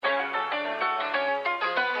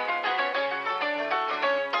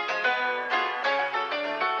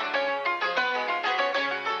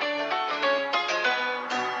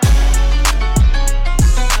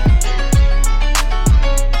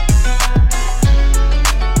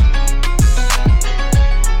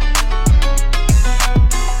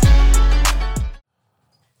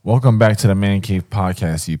Welcome back to the Man Cave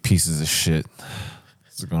Podcast, you pieces of shit.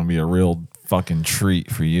 This is going to be a real fucking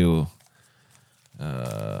treat for you.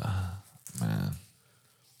 Man.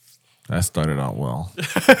 That started out well.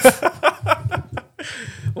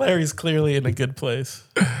 Larry's clearly in a good place.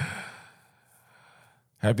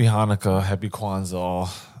 Happy Hanukkah, happy Kwanzaa.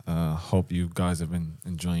 Hope you guys have been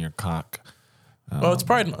enjoying your cock. Well, it's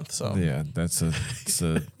Pride Month, so. Yeah,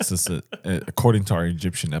 according to our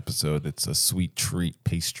Egyptian episode, it's a sweet treat,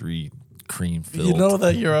 pastry, cream filled. You know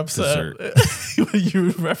that you're upset when you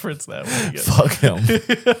reference that one again. Fuck him.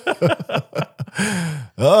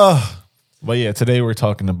 But yeah, today we're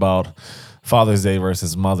talking about Father's Day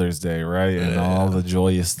versus Mother's Day, right? And all the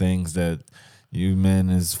joyous things that you men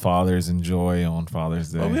as fathers enjoy on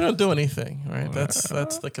Father's Day. Well, we don't do anything, right?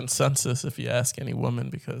 That's the consensus if you ask any woman,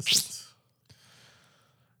 because it's,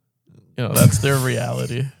 that's their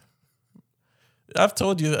reality. I've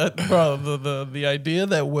told you that, bro, the idea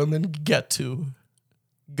that women get to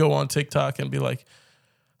go on TikTok and be like,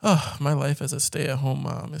 oh, my life as a stay-at-home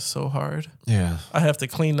mom is so hard. Yeah. I have to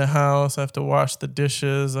clean the house. I have to wash the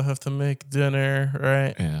dishes. I have to make dinner,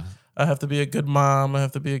 right? Yeah. I have to be a good mom. I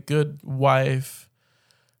have to be a good wife.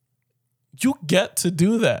 You get to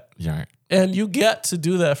do that. Yeah. And you get to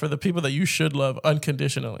do that for the people that you should love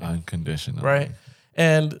unconditionally. Unconditionally. Right?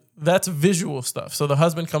 And that's visual stuff. So the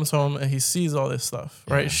husband comes home and he sees all this stuff,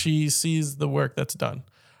 right? Yeah. She sees the work that's done,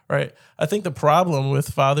 right? I think the problem with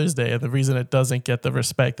Father's Day and the reason it doesn't get the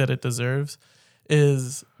respect that it deserves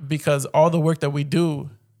is because all the work that we do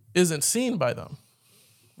isn't seen by them,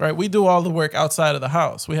 right? We do all the work outside of the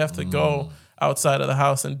house. We have to go outside of the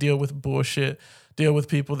house and deal with bullshit, deal with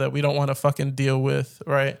people that we don't want to fucking deal with,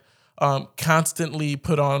 right? Constantly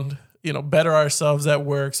put on, better ourselves at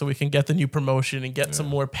work so we can get the new promotion and get some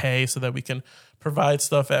more pay so that we can provide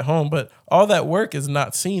stuff at home. But all that work is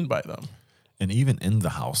not seen by them. And even in the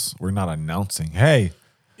house, we're not announcing, hey,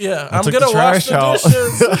 I'm going to wash the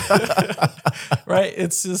dishes. Right?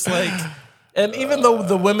 It's just like, and even though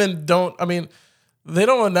the women they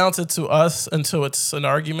don't announce it to us until it's an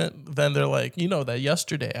argument. Then they're like, that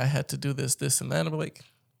yesterday I had to do this, and that. I'm like,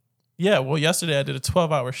 yeah, well, yesterday I did a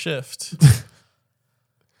 12-hour shift.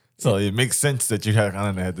 So it makes sense that you kind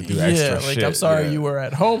of had to do extra shit. I'm sorry you were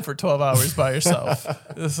at home for 12 hours by yourself.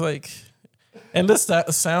 It's like, and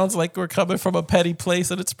that sounds like we're coming from a petty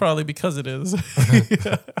place, and it's probably because it is.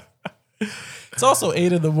 It's also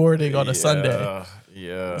 8 a.m. on a Sunday.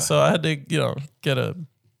 Yeah. So I had to, get a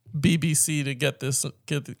BBC to get this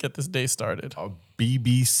day started. A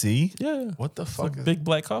BBC? Yeah. What the fuck? It's Big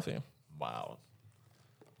Black Coffee. Wow.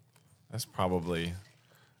 That's probably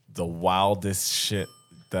the wildest shit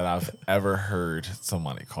that I've ever heard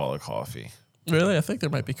somebody call a coffee. Really? I think there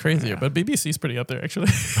might be crazier, but BBC's pretty up there, actually.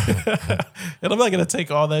 And I'm not going to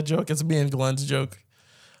take all that joke. It's me and Glenn's joke.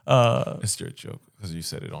 It's your joke because you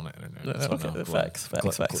said it on the internet. So okay, facts.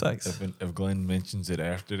 If Glenn mentions it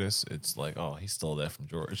after this, it's like, oh, he stole that from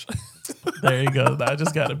George. There you go. I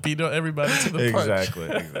just got to beat everybody to the punch.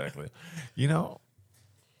 Exactly.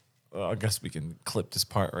 I guess we can clip this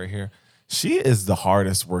part right here. She is the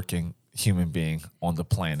hardest working human being on the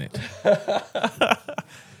planet.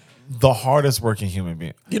 The hardest working human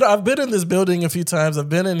being. I've been in this building a few times. I've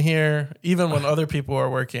been in here even when other people are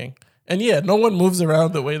working. And no one moves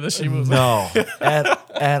around the way that she moves. No,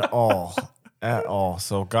 at all.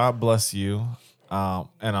 So God bless you. And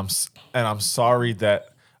I'm sorry that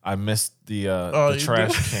I missed the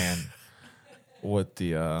trash can with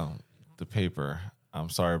the paper. I'm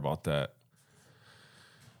sorry about that.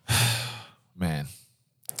 Man.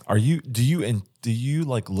 Do you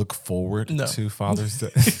like look forward to Father's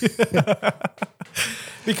Day?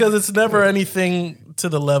 Because it's never anything to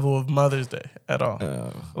the level of Mother's Day at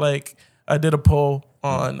all. Like I did a poll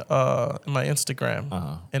on my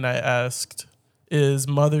Instagram and I asked, is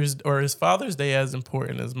Father's Day as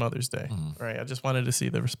important as Mother's Day? Right. I just wanted to see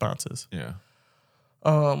the responses. Yeah.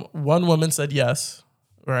 One woman said yes,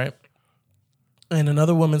 right? And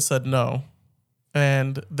another woman said no.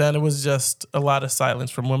 And then it was just a lot of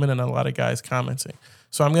silence from women and a lot of guys commenting.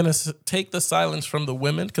 So I'm going to take the silence from the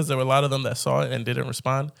women, because there were a lot of them that saw it and didn't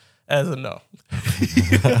respond, as a no.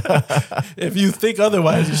 If you think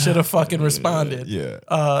otherwise, you should have fucking responded.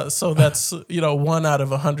 Yeah. So that's, 1 out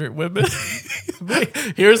of 100 women.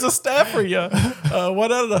 Here's a stat for you. 1 out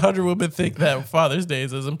of 100 women think that Father's Day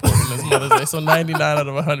is as important as Mother's Day. So 99 out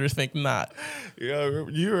of 100 think not. Yeah.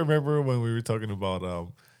 You remember when we were talking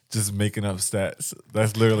about just making up stats?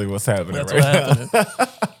 That's literally what's happening That's right what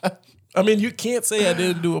happened. I mean, you can't say I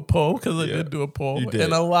didn't do a poll because I did do a poll.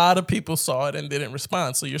 And a lot of people saw it and didn't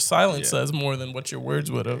respond. So your silence says more than what your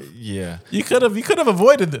words would have. Yeah. You could have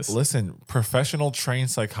avoided this. Listen, professional trained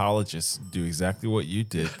psychologists do exactly what you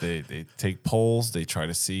did. They take polls. They try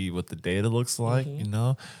to see what the data looks like, you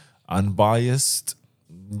know, unbiased.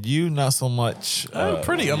 You not so much. I'm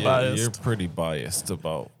pretty unbiased. You're pretty biased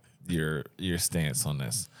about your stance on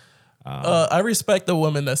this. I respect the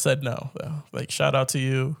woman that said no, though. Like, shout out to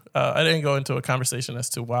you. I didn't go into a conversation as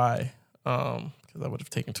to why, because that would have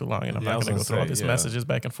taken too long, and I'm not going to go through all these messages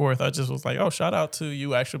back and forth. I just was like, oh, shout out to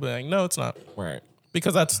you actually being like, no, it's not. Right.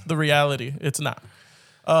 Because that's the reality. It's not.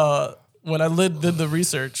 When I did the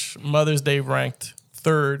research, Mother's Day ranked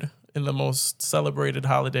third in the most celebrated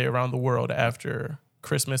holiday around the world after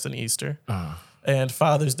Christmas and Easter. And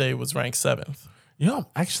Father's Day was ranked seventh. You know,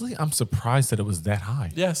 actually, I'm surprised that it was that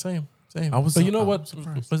high. Yeah, same. But you know what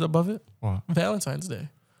was above it? What? Valentine's Day.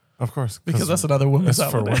 Of course. Because that's another women's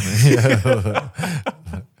holiday. For women.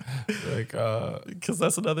 Yeah. Because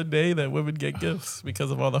that's another day that women get gifts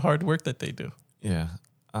because of all the hard work that they do. Yeah.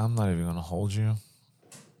 I'm not even going to hold you.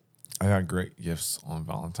 I got great gifts on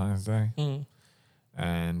Valentine's Day.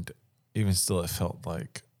 And even still, it felt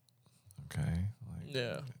like, okay.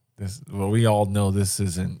 Yeah. Well, we all know this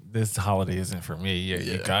holiday isn't for me. Yeah,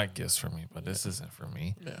 you got gifts for me, but this isn't for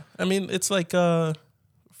me. Yeah. I mean, it's like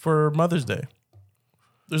for Mother's Day.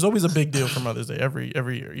 There's always a big deal for Mother's Day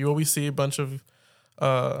every year. You always see a bunch of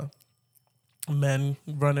men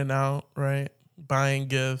running out, right? Buying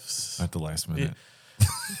gifts. At the last minute.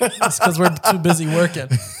 It's because we're too busy working.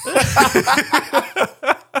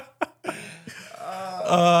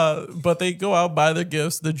 But they go out, buy their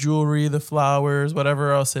gifts, the jewelry, the flowers,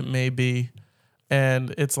 whatever else it may be.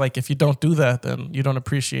 And it's like, if you don't do that, then you don't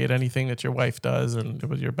appreciate anything that your wife does, and it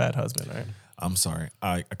was your bad husband, right? I'm sorry.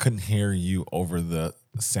 I couldn't hear you over the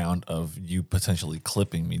sound of you potentially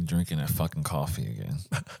clipping me drinking that fucking coffee again.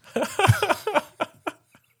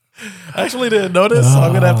 I actually didn't notice, so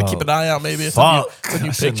I'm going to have to keep an eye out maybe. Fuck. It's a new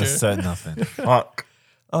I shouldn't picture. have said nothing. Fuck.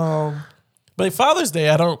 But Father's Day,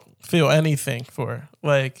 I don't feel anything for.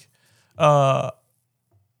 Like,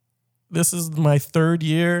 this is my third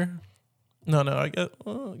year. No, I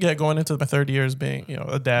get, going into my third year as being,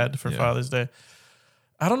 a dad for Father's Day.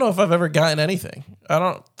 I don't know if I've ever gotten anything.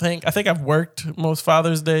 I think I've worked most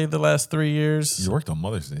Father's Day the last 3 years. You worked on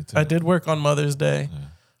Mother's Day too. I did work on Mother's Day,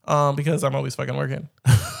 because I'm always fucking working.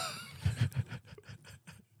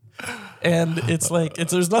 And it's like,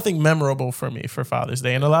 there's nothing memorable for me for Father's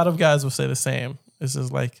Day. And a lot of guys will say the same. It's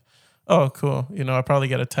just like, oh, cool. I probably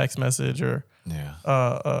get a text message or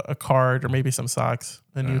a card or maybe some socks,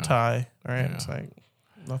 a new tie. Right? Yeah. It's like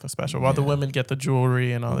nothing special. While the women get the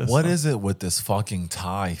jewelry and all this. What is it with this fucking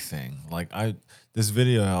tie thing? Like this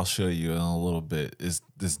video I'll show you in a little bit is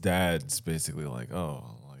this dad's basically like, oh,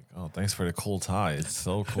 thanks for the cool tie. It's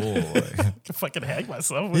so cool. Like, I can fucking hang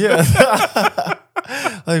myself with it.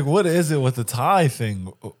 Like, what is it with the tie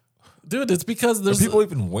thing? Dude, it's because there's... Are people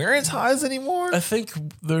even wearing ties anymore? I think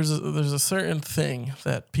there's a certain thing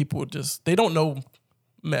that people they don't know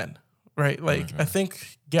men, right? Like, I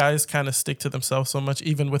think guys kind of stick to themselves so much,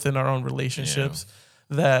 even within our own relationships,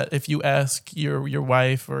 that if you ask your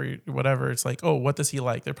wife or whatever, it's like, oh, what does he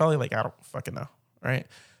like? They're probably like, I don't fucking know, right?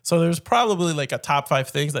 So there's probably like a top 5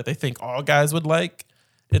 things that they think all guys would like.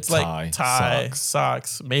 It's like tie,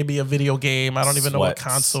 socks, maybe a video game. I don't even know what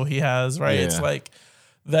console he has, right? Yeah. It's like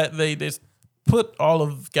that they just put all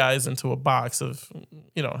of guys into a box of,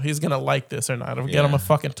 he's going to like this or not. I'll get him a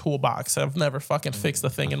fucking toolbox. I've never fucking fixed a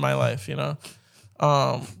thing in my life,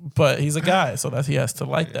 But he's a guy, so he has to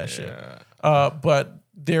like that shit. But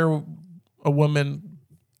a woman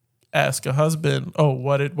ask a husband, oh,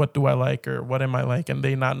 what do I like or what am I like? And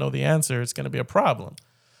they not know the answer, it's going to be a problem.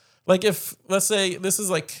 Like if, let's say, this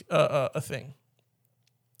is like a thing.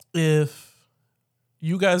 If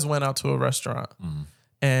you guys went out to a restaurant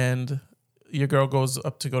and your girl goes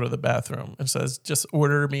up to go to the bathroom and says, just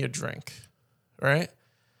order me a drink, right?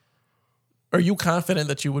 Are you confident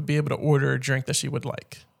that you would be able to order a drink that she would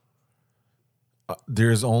like?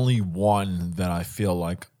 There's only one that I feel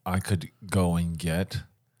like I could go and get,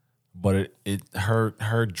 but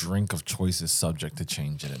her drink of choice is subject to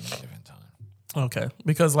change at any given time. Okay,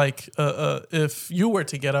 because like if you were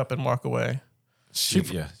to get up and walk away,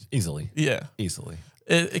 easily,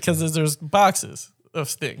 because there's boxes of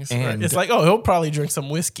things. And right? It's like, oh, he'll probably drink some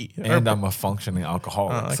whiskey. And I'm a functioning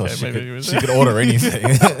alcoholic, so she could order anything.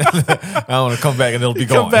 I don't want to come back and it'll be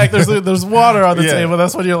gone. Come back, there's water on the table.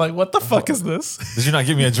 That's when you're like, what the fuck is this? Did you not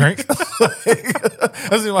give me a drink?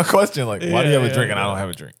 That's my question. Like, why do you have a drink and I don't have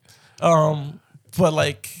a drink? But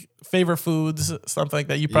like favorite foods, something like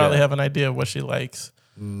that. You probably have an idea of what she likes.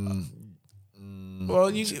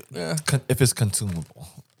 Well, if it's consumable,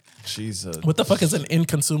 she's a. What the fuck is an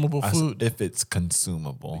inconsumable food? If it's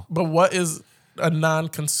consumable, but what is a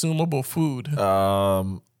non-consumable food?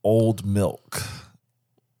 Old milk.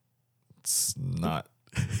 It's not.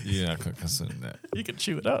 You're not gonna consume that. You can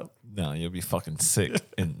chew it up. No, you'll be fucking sick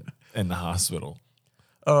in the hospital.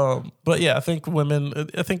 But yeah, I think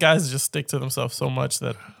guys just stick to themselves so much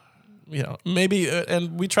that, maybe,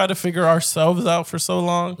 and we try to figure ourselves out for so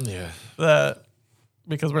long. Yeah. That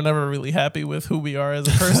because we're never really happy with who we are as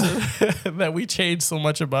a person, that we change so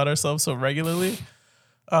much about ourselves so regularly,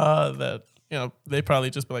 that, they probably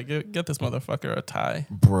just be like, get this motherfucker a tie.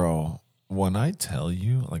 Bro, when I tell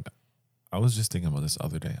you, like, I was just thinking about this the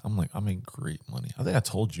other day. I'm like, I make great money. I think I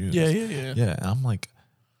told you. Yeah. Yeah, and I'm like,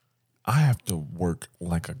 I have to work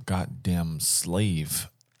like a goddamn slave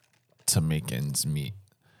to make ends meet.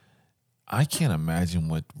 I can't imagine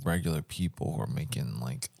what regular people who are making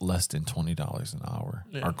like less than $20 an hour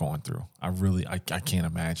are going through. I can't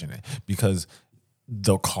imagine it, because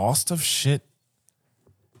the cost of shit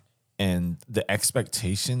and the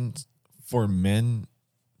expectations for men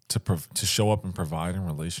to show up and provide in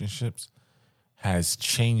relationships has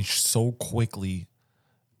changed so quickly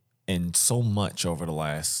and so much over the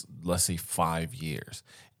last, let's say, 5 years.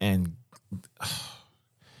 And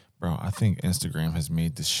bro, I think Instagram has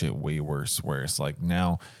made this shit way worse, where it's like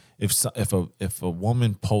now if a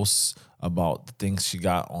woman posts about the things she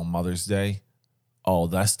got on Mother's Day, oh,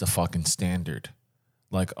 that's the fucking standard.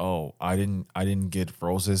 Like, oh, I didn't get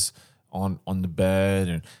roses on the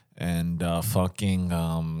bed, and the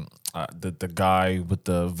guy with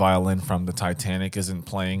the violin from the Titanic isn't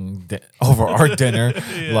playing over our dinner.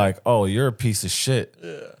 Yeah. Like, oh, you're a piece of shit.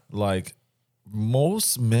 Yeah. Like,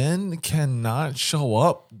 most men cannot show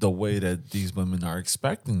up the way that these women are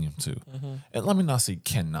expecting them to. Mm-hmm. And let me not say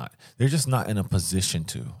cannot. They're just not in a position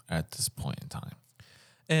to at this point in time.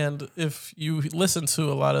 And if you listen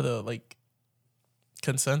to a lot of the like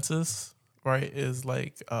consensus, right, is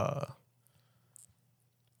like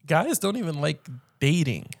guys don't even like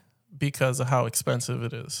dating because of how expensive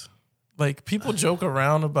it is. Like, people joke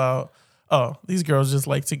around about, oh, these girls just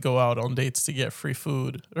like to go out on dates to get free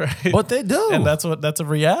food, right? But they do. And that's a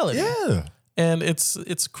reality. Yeah. And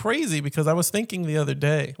it's crazy, because I was thinking the other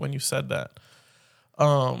day when you said that,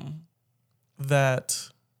 that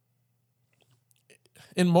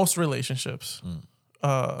in most relationships,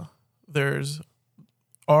 there's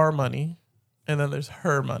our money and then there's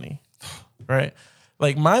her money, right?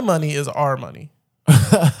 Like, my money is our money.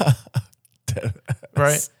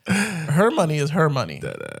 Right? Her money is her money.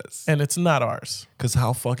 Deadass. And it's not ours. Because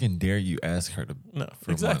how fucking dare you ask her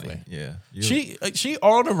for exactly. money? Yeah. She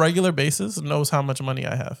on a regular basis knows how much money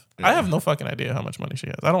I have. Yeah. I have no fucking idea how much money she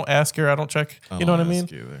has. I don't ask her. I don't check. You know what I mean?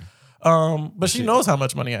 But she knows how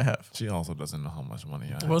much money I have. She also doesn't know how much money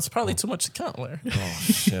I have. Well, it's probably too much to count, Larry. Oh,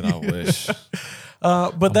 shit, I wish.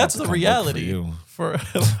 But that's the reality for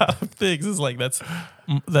a lot of things. Is like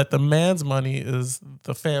that the man's money is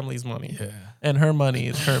the family's money. Yeah. And her money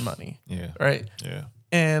is her money. Yeah. Right? Yeah.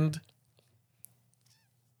 And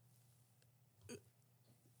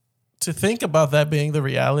to think about that being the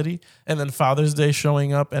reality, and then Father's Day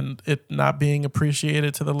showing up and it not being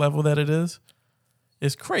appreciated to the level that it is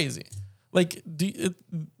crazy. Like, the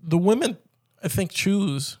women, I think,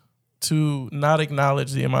 choose to not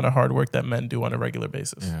acknowledge the amount of hard work that men do on a regular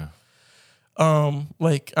basis. Yeah.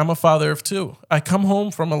 Like, I'm a father of two. I come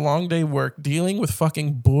home from a long day work dealing with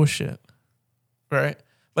fucking bullshit, right?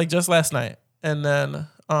 Like, just last night. And then,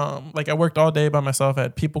 like, I worked all day by myself. I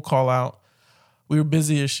had people call out. We were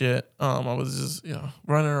busy as shit. I was just,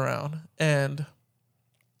 running around. And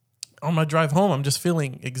on my drive home, I'm just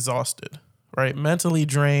feeling exhausted, right? Mentally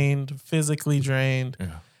drained, physically drained.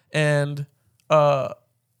 Yeah. And I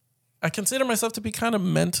consider myself to be kind of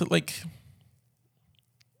mental, like,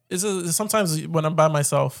 sometimes when I'm by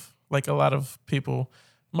myself, like a lot of people,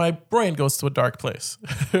 my brain goes to a dark place,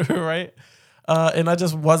 right? And I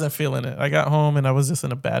just wasn't feeling it. I got home and I was just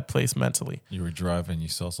in a bad place mentally. You were driving, you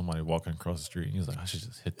saw somebody walking across the street, and you was like, I should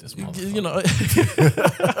just hit this motherfucker.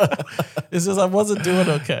 It's just I wasn't doing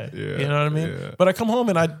okay. Yeah, you know what I mean? Yeah. But I come home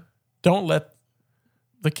and I don't let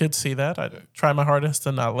the kids see that. I try my hardest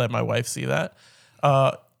to not let my wife see that.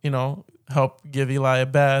 Help give Eli a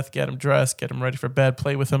bath, get him dressed, get him ready for bed,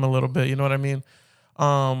 play with him a little bit. You know what I mean?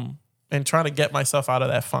 And trying to get myself out of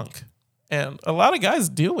that funk. And a lot of guys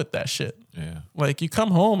deal with that shit. Yeah. Like, you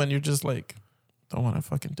come home and you're just like, don't want to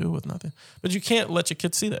fucking deal with nothing. But you can't let your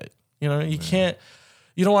kids see that. You can't,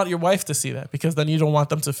 you don't want your wife to see that, because then you don't want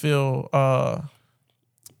them to feel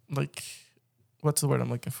like what's the word I'm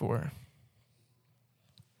looking for?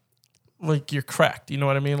 Like you're cracked, you know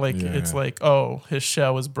what I mean? Like it's like, oh, his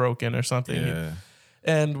shell is broken or something. Yeah.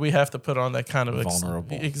 And we have to put on that kind of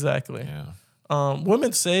vulnerable. Exactly. Yeah.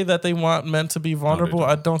 Women say that they want men to be vulnerable. No,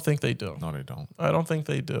 I don't think they do. No, they don't. I don't think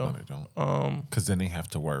they do. No, they don't. Because then they have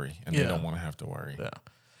to worry, and they don't want to have to worry. Yeah.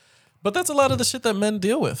 But that's a lot of the shit that men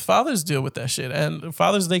deal with. Fathers deal with that shit. And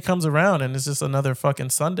Father's Day comes around and it's just another fucking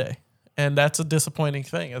Sunday. And that's a disappointing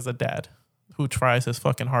thing as a dad who tries his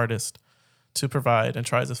fucking hardest to provide and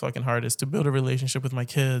tries his fucking hardest to build a relationship with my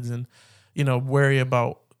kids and, you know, worry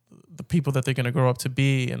about the people that they're going to grow up to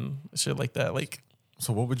be and shit like that. Like,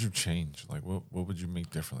 so what would you change? Like, what would you make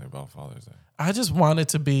differently about Father's Day? I just want it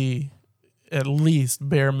to be at least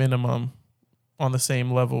bare minimum on the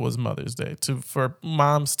same level as Mother's Day for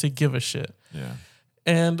moms to give a shit. Yeah.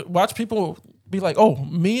 And watch people be like, oh,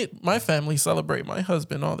 my family celebrate my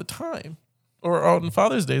husband all the time. Or on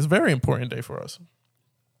Father's Day is a very important day for us.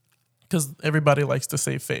 Because everybody likes to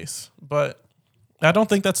save face. But I don't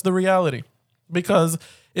think that's the reality. Because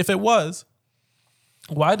if it was,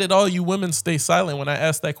 why did all you women stay silent when I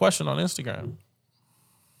asked that question on Instagram?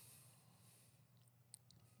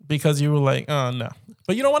 Because you were like, oh, no.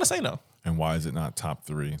 But you don't want to say no. And why is it not top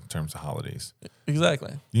 3 in terms of holidays?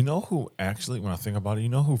 Exactly. You know who actually, when I think about it, you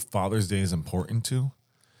know who Father's Day is important to?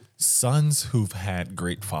 Sons who've had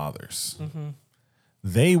great fathers. Mm-hmm.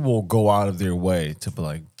 They will go out of their way to be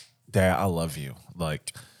like, Dad, I love you.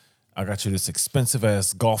 Like, I got you this expensive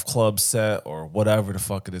ass golf club set or whatever the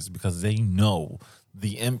fuck it is, because they know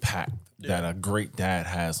the impact that a great dad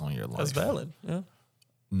has on your life. That's valid. Yeah.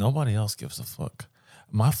 Nobody else gives a fuck.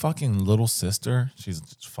 My fucking little sister, she's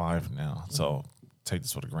 5 now, so take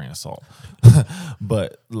this with a grain of salt.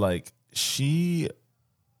 But like, she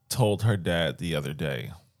told her dad the other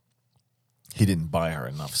day he didn't buy her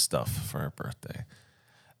enough stuff for her birthday.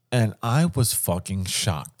 And I was fucking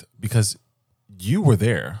shocked because you were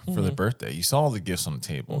there for the birthday. You saw all the gifts on the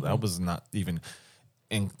table. That was not even,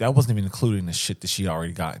 and that wasn't even including the shit that she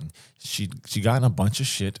already gotten. She gotten a bunch of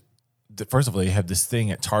shit. First of all, they have this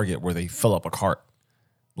thing at Target where they fill up a cart.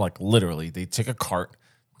 Like literally, they take a cart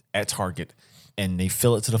at Target and they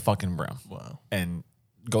fill it to the fucking brim. Wow. And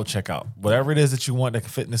go check out whatever it is that you want that can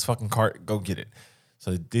fit in this fucking cart. Go get it.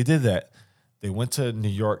 So they did that. They went to New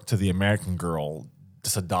York to the American Girl.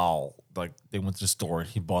 Just a doll. Like they went to the store.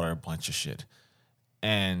 He bought her a bunch of shit,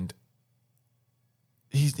 and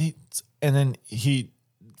he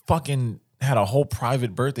fucking had a whole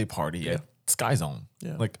private birthday party at Sky Zone.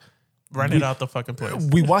 Yeah. Like. Rented out the fucking place.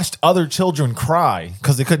 We watched other children cry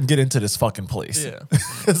because they couldn't get into this fucking place. Yeah.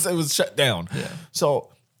 Because it was shut down. Yeah. So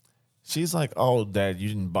she's like, oh, Dad, you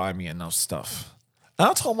didn't buy me enough stuff. And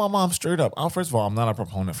I told my mom straight up, first of all, I'm not a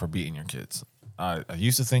proponent for beating your kids. I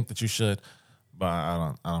used to think that you should, but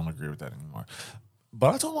I don't agree with that anymore.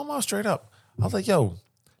 But I told my mom straight up, I was like, yo,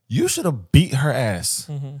 you should have beat her ass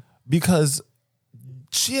because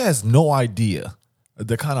she has no idea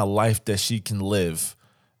the kind of life that she can live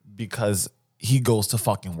because he goes to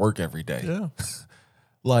fucking work every day. Yeah.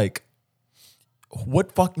 Like,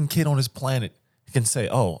 what fucking kid on this planet can say,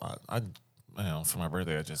 oh, I for my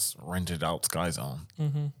birthday, I just rented out Sky Zone.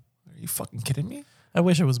 Mm-hmm. Are you fucking kidding me? I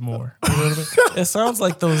wish it was more. You know what I mean? It sounds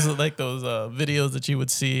like those videos that you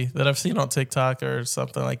would see that I've seen on TikTok or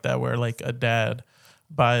something like that, where like a dad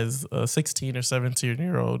buys a 16 or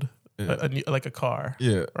 17-year-old like a car.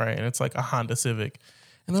 Yeah. Right. And it's like a Honda Civic.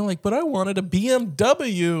 And they're like, but I wanted a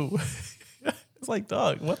BMW. It's like,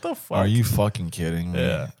 dog, what the fuck? Are you fucking kidding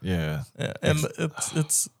me? Yeah. And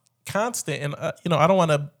it's constant. And, I don't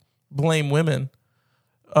want to blame women,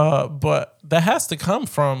 but that has to come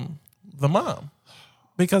from the mom.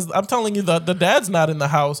 Because I'm telling you, the dad's not in the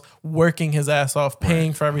house working his ass off,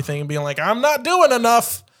 paying for everything and being like, I'm not doing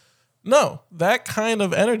enough. No, that kind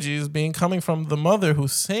of energy is coming from the mother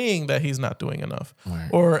who's saying that he's not doing enough. Right.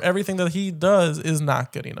 Or everything that he does is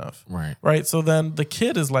not good enough. Right. So then the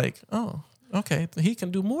kid is like, oh, okay, he can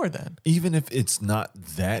do more then. Even if it's not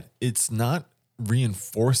that, it's not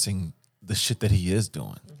reinforcing the shit that he is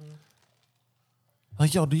doing. Mm-hmm.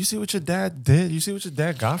 Like, yo, do you see what your dad did? You see what your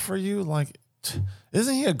dad got for you? Like,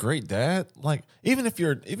 isn't he a great dad? Like, even if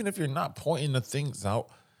you're not pointing the things out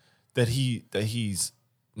that he's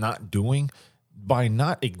not doing, by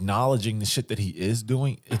not acknowledging the shit that he is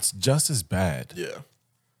doing, it's just as bad.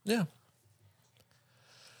 Yeah.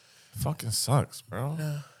 Fucking sucks, bro.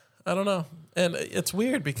 Yeah. I don't know. And it's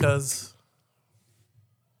weird because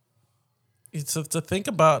it's to think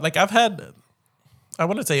about, like, I've had, I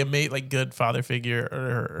want to say a good father figure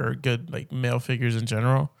or good like male figures in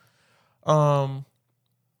general. But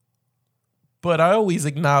I always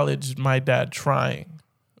acknowledged my dad trying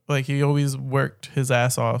Like he always worked his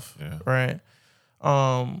ass off, right?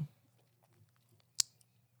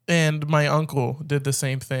 And my uncle did the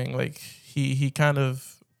same thing. Like he kind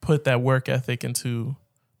of put that work ethic into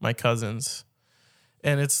my cousins.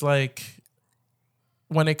 And it's like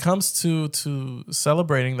when it comes to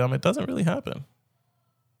celebrating them, it doesn't really happen.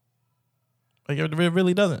 Like it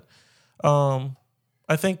really doesn't.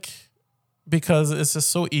 I think because it's just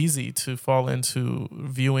so easy to fall into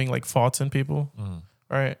viewing like faults in people,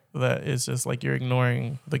 right? That it's just like you're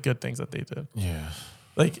ignoring the good things that they did. Yeah.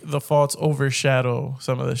 Like the faults overshadow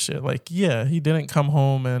some of the shit. Like, yeah, he didn't come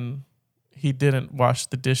home and he didn't wash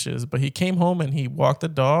the dishes, but he came home and he walked the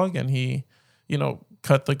dog and he,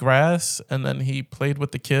 cut the grass and then he played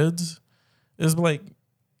with the kids. It's like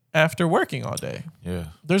after working all day. Yeah.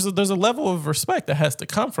 There's a level of respect that has to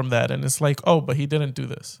come from that. And it's like, oh, but he didn't do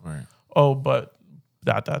this. Right. Oh, but ...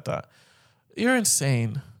 You're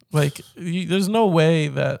insane. Like there's no way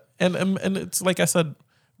that, and it's like I said,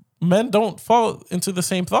 men don't fall into the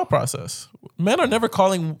same thought process. Men are never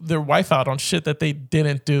calling their wife out on shit that they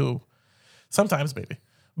didn't do. Sometimes maybe,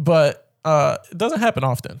 but it doesn't happen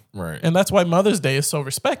often. Right. And that's why Mother's Day is so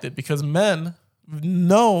respected, because men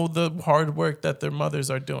know the hard work that their mothers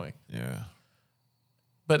are doing. Yeah.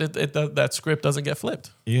 But that script doesn't get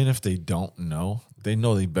flipped. Even if they don't know, they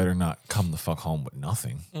know they better not come the fuck home with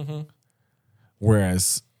nothing. Mm-hmm.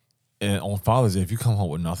 Whereas on Father's Day, if you come home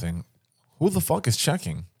with nothing, who the fuck is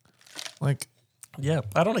checking? Like, yeah,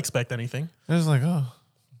 I don't expect anything. It's like, oh,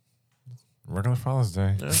 regular Father's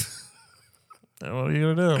Day. Yeah. What are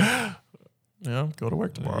you gonna do? Go to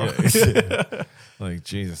work tomorrow. Yeah. Like,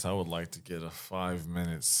 Jesus, I would like to get a 5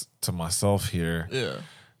 minutes to myself here. Yeah.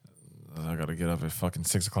 I gotta get up at fucking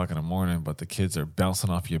 6 o'clock in the morning, but the kids are bouncing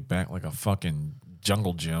off your back like a fucking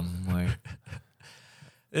jungle gym. Like,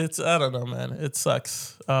 I don't know, man. It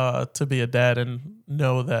sucks to be a dad and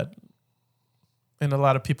know that in a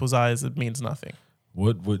lot of people's eyes it means nothing.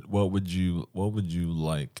 What would you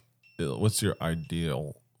like? What's your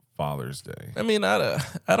ideal Father's Day? I mean, I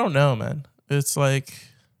don't know, man. It's like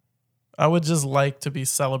I would just like to be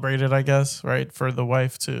celebrated, I guess, right? For the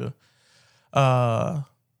wife to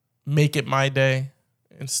make it my day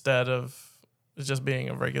instead of just being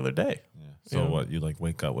a regular day. Yeah. So what, you like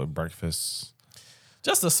wake up with breakfast?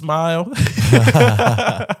 Just a smile.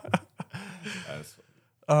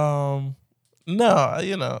 No,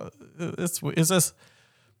 it's just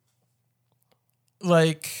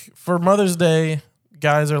like for Mother's Day,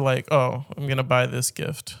 guys are like, oh, I'm going to buy this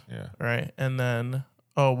gift. Yeah. Right. And then,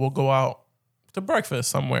 oh, we'll go out to breakfast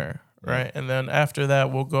somewhere. Right. And then after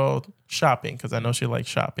that, we'll go shopping because I know she likes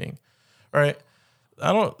shopping. Right.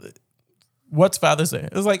 What's Father's Day?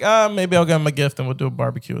 It's like, maybe I'll get him a gift and we'll do a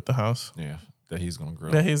barbecue at the house. Yeah. That he's going to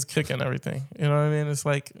grill. That he's cooking everything. You know what I mean? It's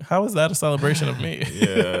like, how is that a celebration of me?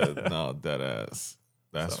 Yeah. No, dead ass.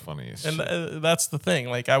 That's funny as shit. And that's the thing.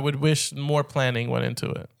 Like, I would wish more planning went into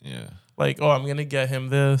it. Yeah. Like, oh, I'm going to get him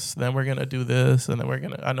this, then we're going to do this, and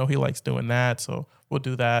then I know he likes doing that, so we'll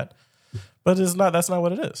do that. But that's not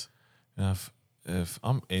what it is. If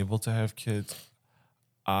I'm able to have kids,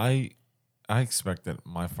 I expect that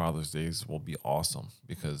my Father's Days will be awesome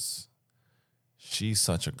because she's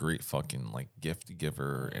such a great fucking like gift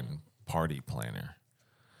giver and party planner.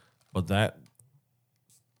 But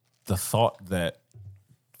the thought that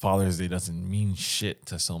Father's Day doesn't mean shit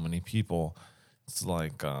to so many people, it's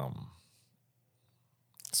like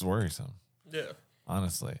it's worrisome. Yeah.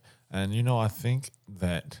 Honestly. And I think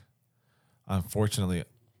that unfortunately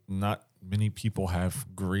not many people have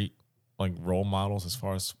great like role models as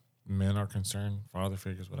far as men are concerned, father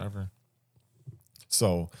figures, whatever.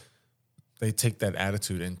 So they take that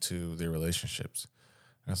attitude into their relationships.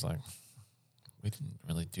 And it's like, we didn't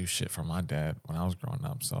really do shit for my dad when I was growing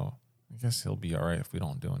up, so I guess he'll be all right if we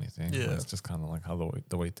don't do anything. Yeah. But it's just kind of like how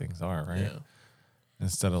the way things are, right? Yeah.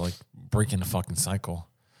 Instead of like breaking the fucking cycle.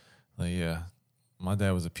 Like, yeah, my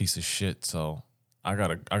dad was a piece of shit, so I got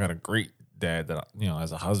a great dad that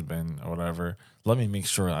as a husband or whatever. Let me make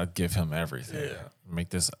sure I give him everything. Yeah. Make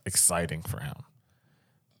this exciting for him.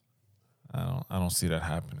 I don't see that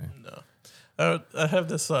happening. No. I have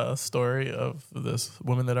this story of this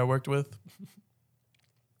woman that I worked with.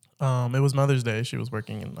 It was Mother's Day. She was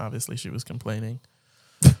working, and obviously she was complaining.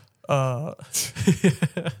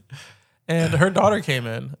 And her daughter came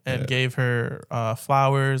in and gave her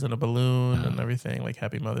flowers and a balloon and everything, like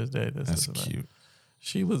Happy Mother's Day. That's cute.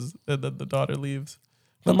 She was, the daughter leaves.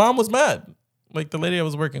 The mom was mad. Like the lady I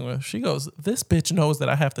was working with, she goes, this bitch knows that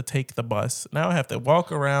I have to take the bus. Now I have to walk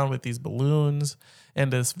around with these balloons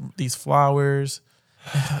and these flowers.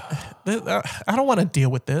 I don't want to deal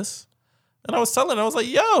with this. And I was telling her, I was like,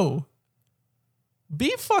 yo,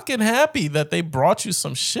 Be fucking happy that they brought you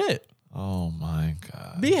some shit. Oh my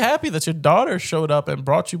God. Be happy that your daughter showed up and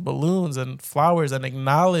brought you balloons and flowers and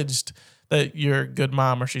acknowledged that you're a good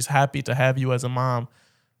mom or she's happy to have you as a mom.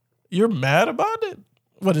 You're mad about it?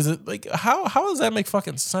 What is it? Like, how does that make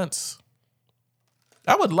fucking sense?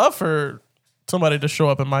 I would love for somebody to show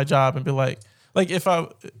up in my job and be like if I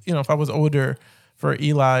was older, for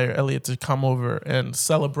Eli or Elliot to come over and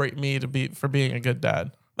celebrate me for being a good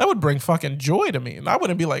dad. That would bring fucking joy to me. And I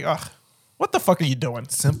wouldn't be like, ugh, what the fuck are you doing?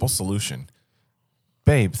 Simple solution.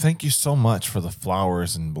 Babe, thank you so much for the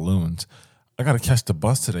flowers and balloons. I gotta catch the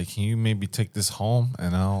bus today. Can you maybe take this home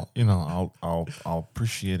and I'll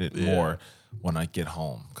appreciate it more when I get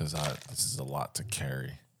home because this is a lot to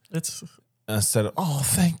carry. It's instead of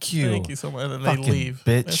thank you so much, and then fucking they leave.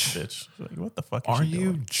 Bitch. Like, what the fuck? Are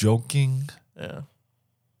you joking? Yeah,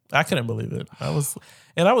 I couldn't believe it. I was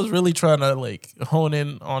really trying to like hone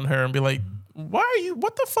in on her and be like, why are you?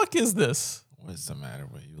 What the fuck is this? What's the matter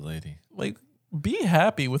with you, lady? Like, be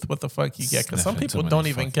happy with what the fuck you get because some people don't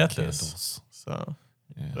even get this. So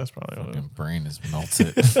that's probably what fucking brain is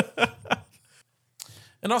melted.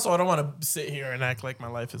 And also, I don't want to sit here and act like my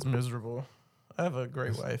life is miserable. I have a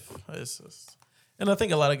great wife. And I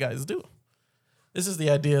think a lot of guys do. This is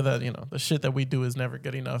the idea that, the shit that we do is never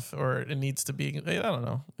good enough or it needs to be. I don't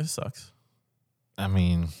know. It sucks. I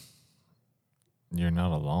mean, you're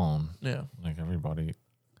not alone. Yeah. Like everybody,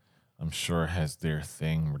 I'm sure, has their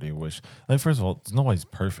thing where they wish. Like, first of all, nobody's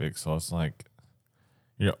perfect. So it's like,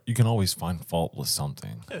 you can always find fault with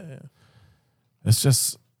something. Yeah. It's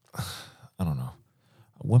just, I don't know.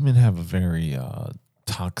 Women have a very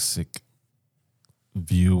toxic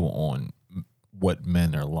view on what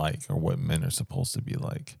men are like or what men are supposed to be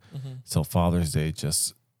like. Mm-hmm. So Father's Day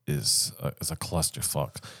just is a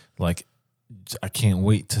clusterfuck. Like, I can't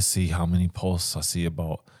wait to see how many posts I see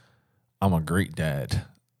about I'm a great dad.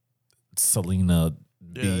 Selena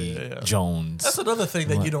B. Jones. That's another thing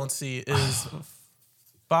that you don't see is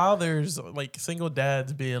fathers, like single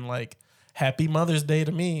dads being like, Happy Mother's Day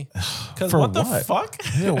to me. Because what the fuck?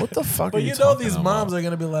 Yeah, what the fuck but are you these about? moms are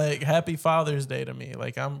going to be like, Happy Father's Day to me.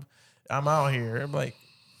 Like, I'm out here. I'm like,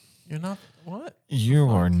 you're not, what? You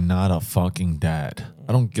are not a fucking dad.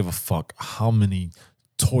 I don't give a fuck how many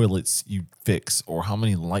toilets you fix or how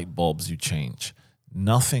many light bulbs you change.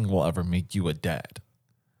 Nothing will ever make you a dad.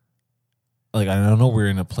 Like, I know we're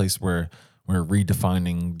in a place where we're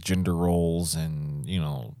redefining gender roles and,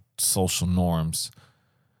 social norms.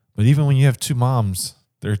 But even when you have two moms,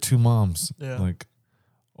 there are two moms. Yeah. Like,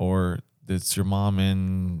 or it's your mom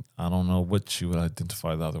and I don't know what you would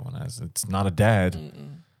identify the other one as. It's not a dad. No.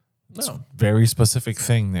 It's a very specific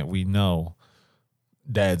thing that we know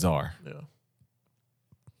dads are. Yeah.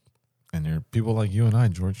 And there are people like you and I,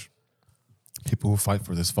 George. People who fight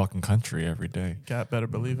for this fucking country every day. God better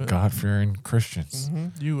believe it. God-fearing Christians.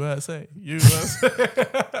 Mm-hmm. USA.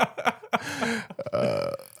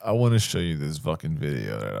 I want to show you this fucking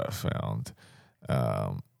video that I found.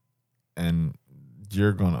 And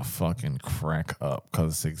you're going to fucking crack up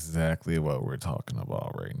because it's exactly what we're talking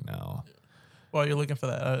about right now. While you're looking for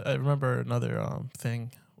that, I remember another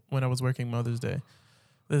thing when I was working Mother's Day.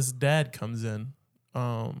 This dad comes in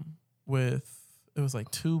with, it was like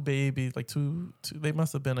two babies, like two, they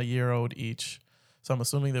must have been a year old each. So I'm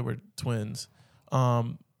assuming they were twins.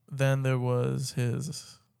 Then there was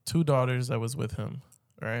his two daughters that was with him,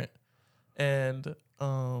 right? And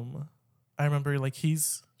I remember like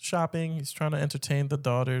he's shopping, he's trying to entertain the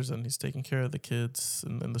daughters and he's taking care of the kids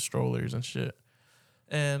and the strollers and shit.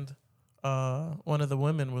 And one of the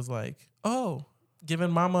women was like, oh,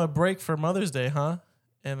 giving mama a break for Mother's Day, huh?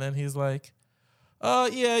 And then he's like,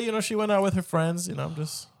 yeah, she went out with her friends, I'm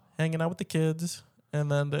just hanging out with the kids.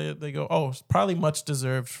 And then they go, oh, it's probably much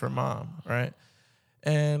deserved for mom, right?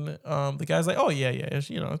 And the guy's like, oh, yeah,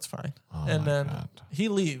 it's fine. Oh, and then God. He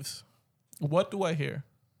leaves. What do I hear?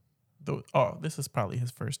 This is probably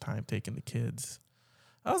his first time taking the kids.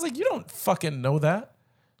 I was like, you don't fucking know that.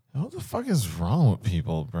 What the fuck is wrong with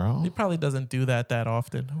people, bro? He probably doesn't do that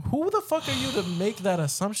often. Who the fuck are you to make that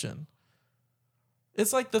assumption?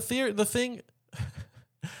 It's like the thing.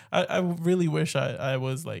 I really wish I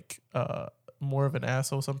was like more of an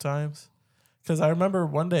asshole sometimes. Because I remember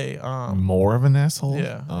one day... more of an asshole?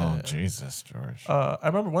 Yeah. Oh, yeah. Jesus, George. I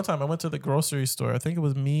remember one time I went to the grocery store. I think it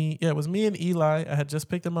was me. Yeah, it was me and Eli. I had just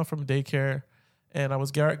picked him up from daycare. And I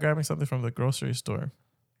was grabbing something from the grocery store.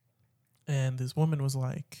 And this woman was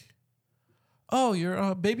like, oh, you're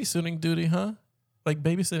babysitting duty, huh? Like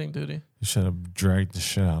babysitting duty. You should have dragged the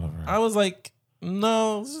shit out of her. I was like,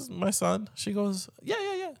 no, this is my son. She goes,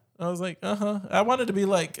 yeah. I was like, I wanted to be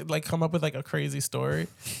like come up with like a crazy story.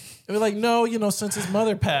 They're like, no, since his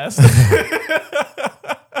mother passed,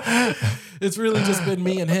 it's really just been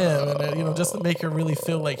me and him, and just to make her really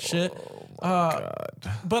feel like shit.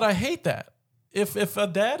 But I hate that. If a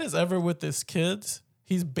dad is ever with his kids,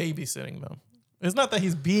 he's babysitting them. It's not that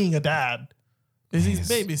he's being a dad. He's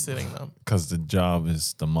babysitting them. Because the job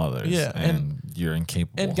is the mother's. Yeah, and you're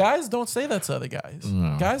incapable. And guys don't say that to other guys.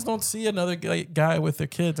 No. Guys don't see another guy with their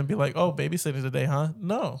kids and be like, oh, babysitting today, huh?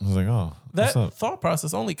 No. I was like, oh, that thought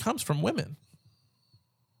process only comes from women.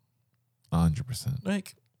 100%.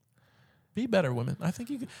 Like, be better, women. I think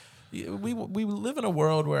we live in a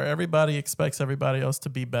world where everybody expects everybody else to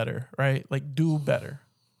be better, right? Like, do better.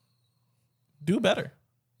 Do better.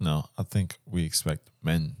 No, I think we expect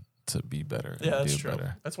men to be better. Yeah, that's true.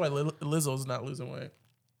 Better. That's why Lizzo's not losing weight.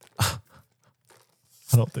 I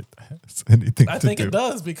don't think that has anything to do. I think it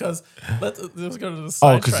does, because let's go to the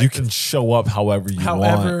side because you can show up however you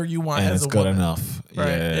want, and as it's a good woman. Enough. Right?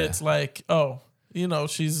 Yeah. It's like,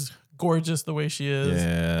 she's gorgeous the way she is.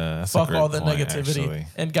 Yeah, that's fuck a great all the point, negativity. Actually.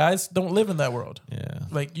 And guys don't live in that world. Yeah,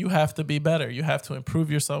 like, you have to be better. You have to improve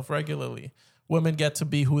yourself regularly. Women get to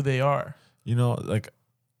be who they are. Like,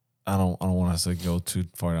 I don't want us to go too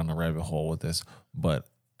far down the rabbit hole with this, but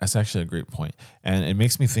that's actually a great point. And it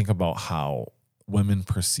makes me think about how women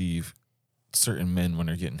perceive certain men when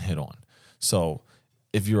they're getting hit on. So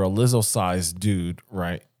if you're a Lizzo-sized dude,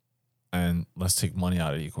 right, and let's take money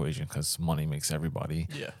out of the equation because money makes everybody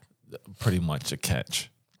pretty much a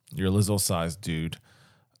catch. You're a Lizzo-sized dude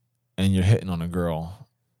and you're hitting on a girl,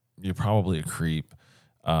 you're probably a creep.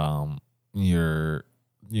 You're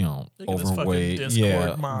overweight.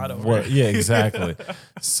 Discord mod over it. Yeah, exactly.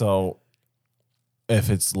 So if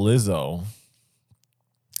it's Lizzo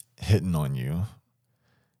hitting on you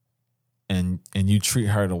and you treat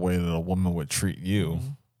her the way that a woman would treat you,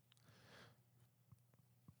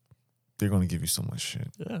 they're going to give you so much shit.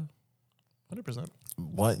 Yeah, 100%.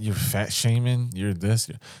 What? You're fat shaming? You're this?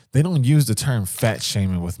 They don't use the term fat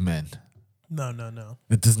shaming with men. No.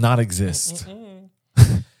 It does not exist.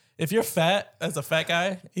 If you're fat as a fat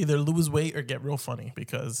guy, either lose weight or get real funny,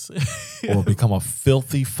 because or become a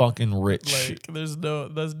filthy fucking rich. Like, there's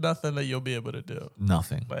nothing that you'll be able to do.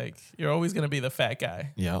 Nothing. Like, you're always gonna be the fat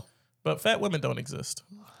guy. Yeah. But fat women don't exist.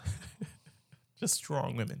 Just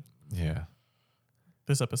strong women. Yeah.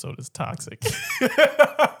 This episode is toxic.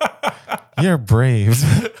 You're brave.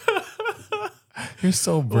 You're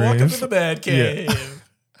so brave. Welcome to the bad cave.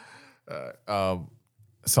 Yeah.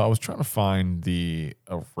 So I was trying to find the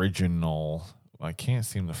original. I can't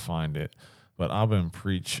seem to find it, but Abba and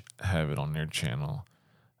Preach have it on their channel.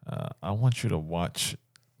 I want you to watch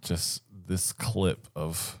just this clip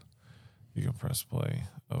of, you can press play,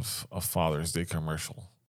 of a Father's Day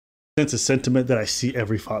commercial. It's a sentiment that I see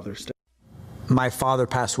every Father's Day. My father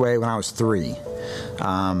passed away when I was 3.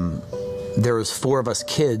 There was 4 of us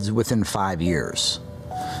kids within 5 years.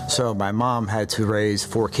 So my mom had to raise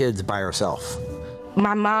 4 kids by herself.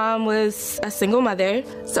 My mom was a single mother.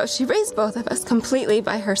 So she raised both of us completely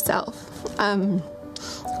by herself,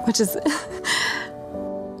 which is...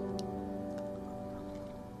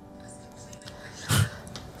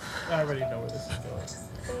 I already know where this is going.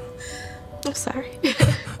 I'm sorry.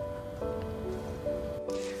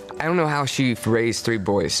 I don't know how she raised 3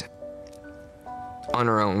 boys on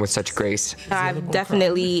her own with such grace. I've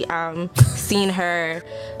definitely seen her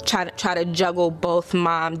try to juggle both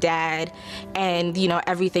mom, dad, and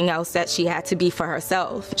everything else that she had to be for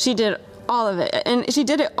herself. She did all of it, and she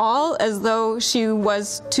did it all as though she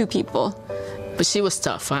was 2 people. But she was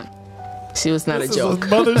tough, huh? She was not a joke.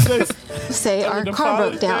 Mother's Day. Say our car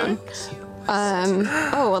broke down.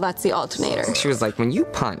 Oh, well, that's the alternator. She was like, when you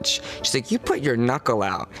punch, she's like, you put your knuckle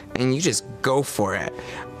out and you just go for it.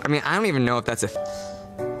 I mean, I don't even know if that's a...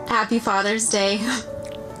 Happy Father's Day.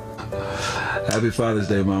 Happy Father's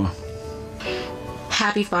Day, Mama.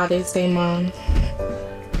 Happy Father's Day, Mom.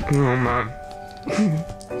 Oh, Mom.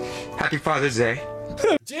 Happy Father's Day.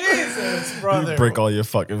 Jesus, brother. You break all your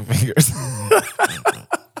fucking fingers.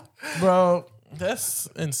 Bro, that's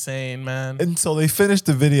insane, man. And so they finished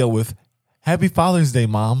the video with Happy Father's Day,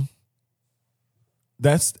 Mom.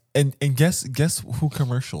 That's and guess who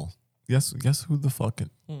commercial? Guess who the fucking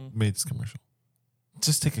made this commercial?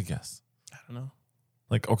 Just take a guess. I don't know.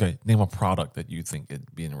 Like, okay, name a product that you think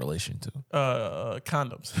it'd be in relation to.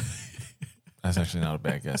 Condoms. That's actually not a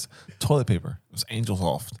bad guess. Toilet paper. It was Angel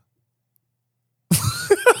Soft.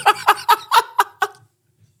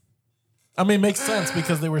 I mean, it makes sense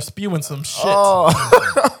because they were spewing some shit. Oh.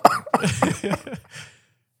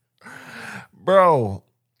 Bro.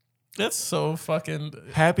 That's so fucking.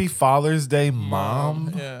 Happy Father's Day,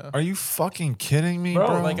 Mom. Yeah. Are you fucking kidding me,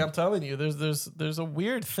 bro? Like I'm telling you, there's a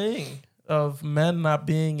weird thing of men not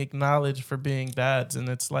being acknowledged for being dads, and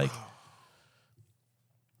it's like,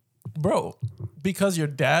 bro, because your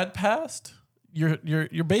dad passed,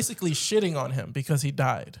 you're basically shitting on him because he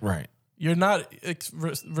died. Right. You're not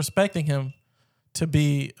respecting him to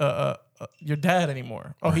be your dad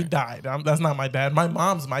anymore. Oh, right. He died. That's not my dad. My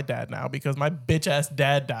mom's my dad now because my bitch ass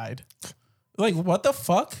dad died. Like, what the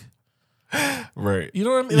fuck? Right. You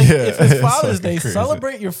know what I mean? Like, if it's Father's Day, crazy.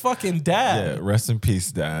 Celebrate your fucking dad. Yeah. Rest in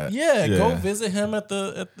peace, Dad. Yeah. Go visit him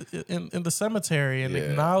in the cemetery and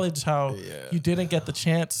acknowledge how you didn't get the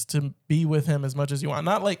chance to be with him as much as you want.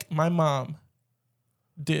 Not like my mom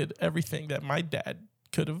did everything that my dad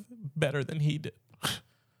could have better than he did.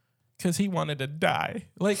 Because he wanted to die.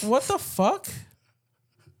 Like, what the fuck?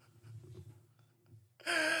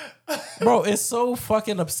 Bro, it's so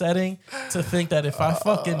fucking upsetting to think that if I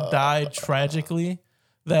fucking died tragically,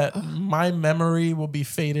 that my memory will be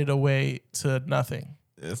faded away to nothing.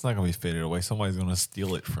 It's not going to be faded away. Somebody's going to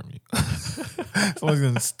steal it from you. Somebody's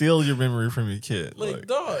going to steal your memory from your kid. Like,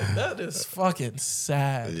 dog, that is fucking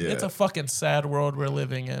sad. Yeah. It's a fucking sad world we're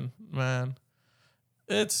living in, man.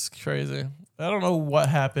 It's crazy. I don't know what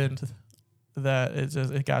happened that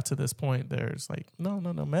it got to this point. There's like, no,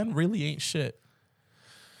 men really ain't shit.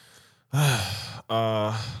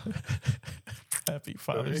 Happy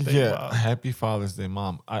Father's Day, Mom. Happy Father's Day,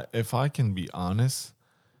 Mom. If I can be honest,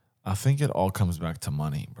 I think it all comes back to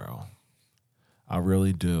money, bro. I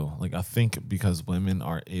really do. Like, I think because women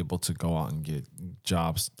are able to go out and get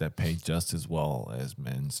jobs that pay just as well as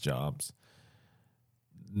men's jobs,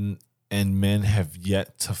 and men have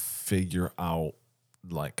yet to figure out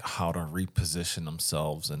like how to reposition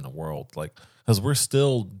themselves in the world, like, because we're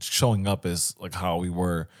still showing up as like how we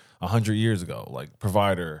were 100 years ago, like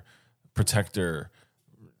provider, protector,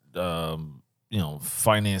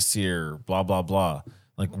 financier, blah blah blah.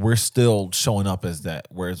 Like, we're still showing up as that,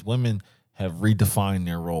 whereas women have redefined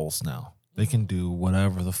their roles now. They can do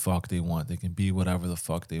whatever the fuck they want. They can be whatever the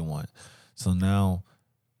fuck they want. So now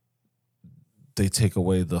they take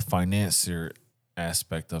away the financier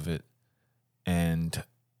aspect of it, and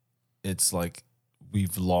it's like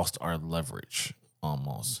we've lost our leverage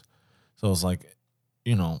almost. So it's like,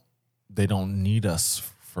 they don't need us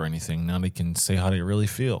for anything. Now they can say how they really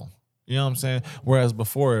feel. You know what I'm saying? Whereas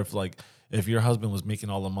before, if your husband was making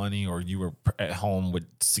all the money, or you were at home with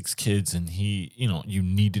 6 kids and he, you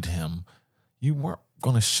needed him, you weren't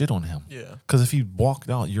going to shit on him. Yeah. Because if he walked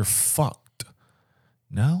out, you're fucked.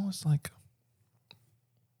 Now it's like,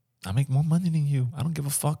 I make more money than you. I don't give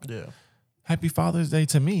a fuck. Yeah. Happy Father's Day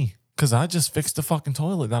to me, because I just fixed the fucking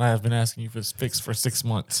toilet that I have been asking you for fix for 6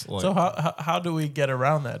 months. Like, so how do we get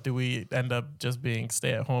around that? Do we end up just being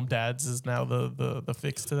stay-at-home dads is now the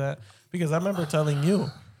fix to that? Because I remember telling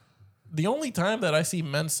you, the only time that I see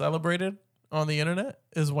men celebrated on the internet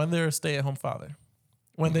is when they're a stay-at-home father.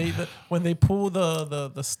 When they pull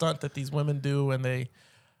the stunt that these women do, and they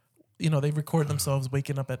record themselves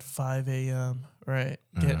waking up at 5 a.m., right?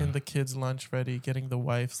 Getting the kids' lunch ready, getting the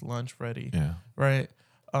wife's lunch ready, right?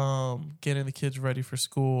 Getting the kids ready for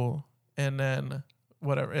school, and then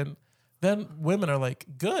whatever. And then women are like,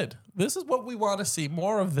 good, this is what we want to see,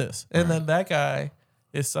 more of this. And then that guy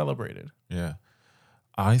is celebrated. Yeah.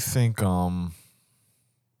 I think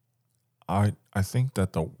I think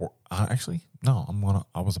that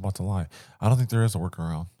I was about to lie. I don't think there is a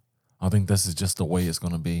workaround. I think this is just the way it's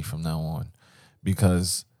going to be from now on,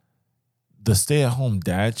 because the stay-at-home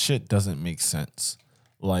dad shit doesn't make sense.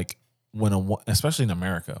 Like, especially in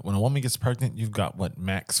America, when a woman gets pregnant, you've got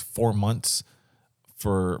max 4 months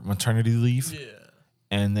for maternity leave,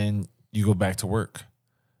 and then you go back to work.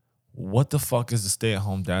 What the fuck is the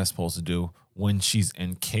stay-at-home dad supposed to do when she's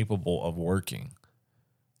incapable of working?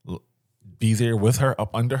 Be there with her,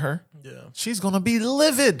 up under her? Yeah. She's gonna be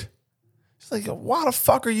livid. She's like, why the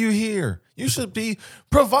fuck are you here? You should be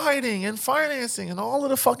providing and financing and all of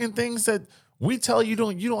the fucking things that we tell you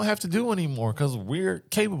don't have to do anymore because we're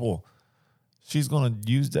capable. She's gonna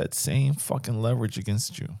use that same fucking leverage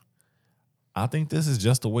against you. I think this is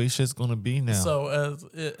just the way shit's gonna be now. So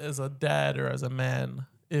as a dad or as a man,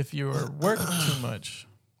 if you're working too much,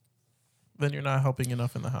 then you're not helping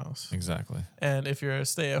enough in the house. Exactly. And if you're a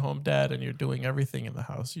stay-at-home dad and you're doing everything in the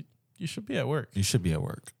house, you should be at work. You should be at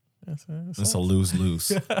work. It's a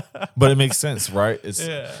lose-lose. But it makes sense, right? It's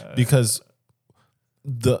because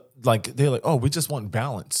they're like, oh, we just want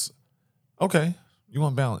balance. Okay, you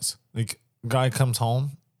want balance. Like, guy comes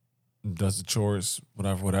home, does the chores,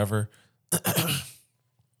 whatever.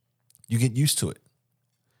 You get used to it.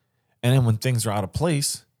 And then when things are out of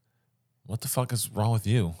place, what the fuck is wrong with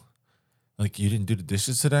you? Like, you didn't do the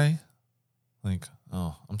dishes today? Like,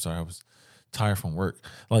 oh, I'm sorry, I was tired from work.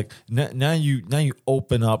 Like, now you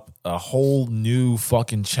open up a whole new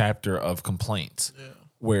fucking chapter of complaints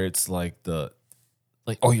where it's like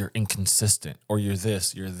oh, you're inconsistent, or you're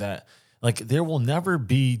this, you're that. Like, there will never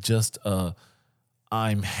be just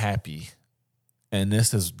I'm happy and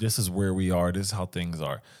this is where we are, this is how things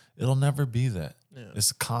are. It'll never be that. Yeah.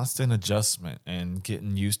 It's a constant adjustment and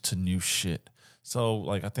getting used to new shit. So,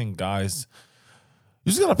 like, I think guys,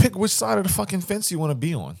 you just gotta pick which side of the fucking fence you want to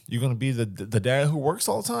be on. You're gonna be the dad who works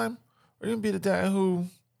all the time, or you're gonna be the dad who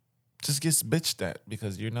just gets bitched at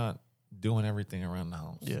because you're not doing everything around the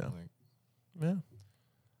house. Yeah,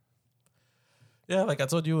 yeah. Like I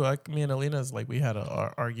told you, like me and Alina's, like we had an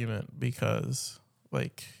argument because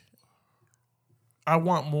like I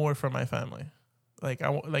want more from my family. I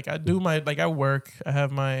work. I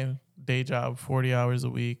have my day job, 40 hours a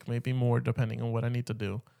week, maybe more depending on what I need to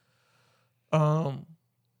do.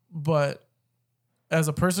 But as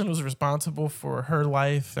a person who's responsible for her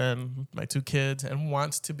life and my 2 kids and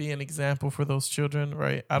wants to be an example for those children,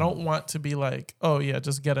 right? I don't want to be like, oh yeah,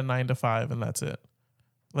 just get a 9 to 5 and that's it.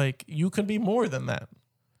 Like, you can be more than that.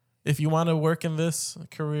 If you want to work in this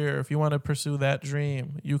career, if you want to pursue that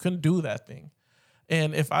dream, you can do that thing.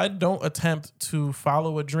 And if I don't attempt to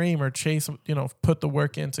follow a dream or chase, put the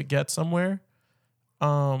work in to get somewhere,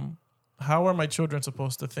 how are my children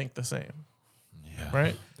supposed to think the same? Yeah.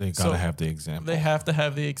 Right? They got to have the example. They have to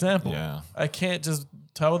have the example. Yeah. I can't just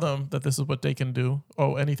tell them that this is what they can do.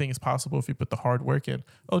 Oh, anything is possible if you put the hard work in.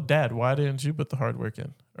 Oh, Dad, why didn't you put the hard work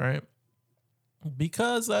in? Right?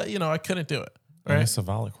 Because, I couldn't do it. Right? And it's a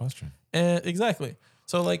valid question. And exactly.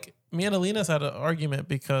 So, like, me and Alina's had an argument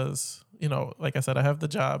because, like I said, I have the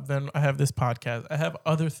job, then I have this podcast. I have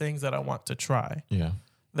other things that I want to try. Yeah.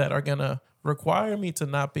 That are going to require me to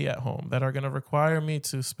not be at home, that are going to require me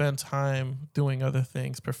to spend time doing other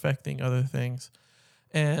things, perfecting other things.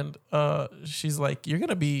 And she's like, you're going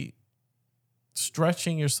to be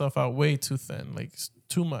stretching yourself out way too thin, like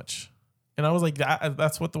too much. And I was like,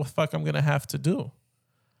 that's what the fuck I'm going to have to do.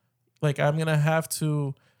 Like, I'm going to have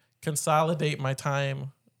to consolidate my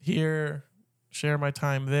time here, share my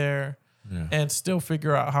time there, and still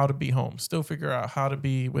figure out how to be home, still figure out how to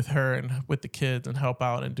be with her and with the kids and help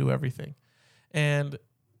out and do everything. And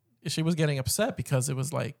she was getting upset because it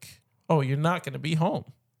was like, oh, you're not going to be home.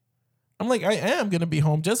 I'm like, I am going to be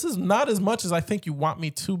home, not as much as I think you want me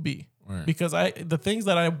to be. Right. Because the things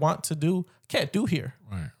that I want to do, can't do here.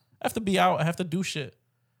 Right. I have to be out. I have to do shit.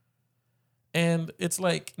 And it's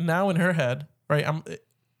like, now in her head, right,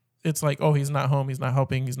 it's like, oh, he's not home, he's not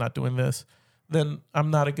helping, he's not doing this. Then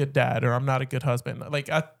I'm not a good dad, or I'm not a good husband. Like,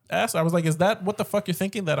 I asked her, I was like, is that what the fuck you're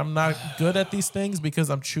thinking? That I'm not good at these things because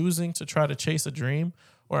I'm choosing to try to chase a dream,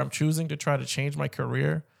 or I'm choosing to try to change my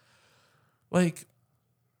career? Like,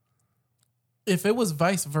 if it was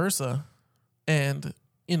vice versa, and,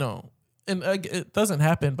 it doesn't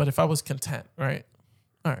happen, but if I was content, right?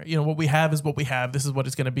 All right, what we have is what we have. This is what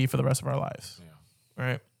it's going to be for the rest of our lives. Yeah.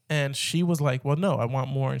 Right? And she was like, well, no, I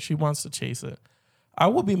want more. And she wants to chase it. I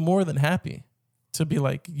will be more than happy to be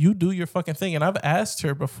like, you do your fucking thing. And I've asked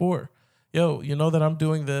her before, yo, you know that I'm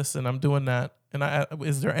doing this and I'm doing that. And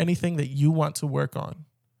is there anything that you want to work on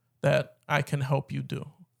that I can help you do?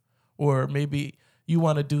 Or maybe you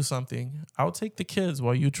want to do something. I'll take the kids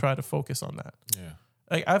while you try to focus on that. Yeah.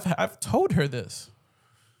 Like, I've told her this.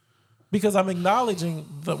 Because I'm acknowledging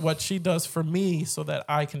what she does for me so that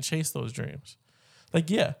I can chase those dreams. Like,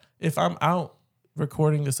 yeah, if I'm out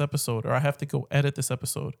recording this episode, or I have to go edit this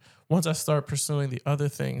episode, once I start pursuing the other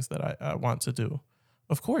things that I want to do,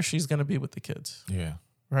 of course she's going to be with the kids. Yeah.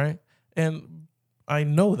 Right? And I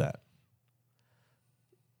know that.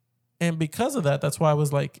 And because of that, that's why I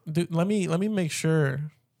was like, dude, let me make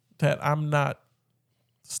sure that I'm not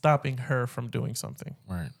stopping her from doing something.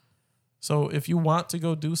 Right. So if you want to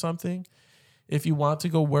go do something, if you want to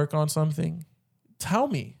go work on something, tell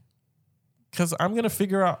me. Because I'm going to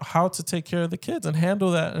figure out how to take care of the kids and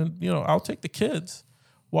handle that. And, I'll take the kids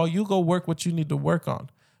while you go work what you need to work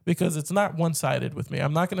on. Because it's not one-sided with me.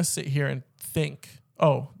 I'm not going to sit here and think,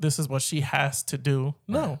 oh, this is what she has to do.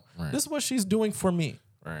 No, right. This is what she's doing for me.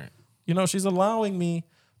 Right. She's allowing me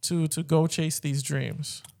to go chase these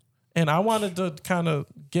dreams. And I wanted to kind of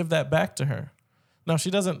give that back to her. Now,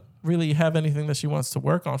 she doesn't really have anything that she wants to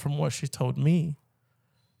work on from what she told me.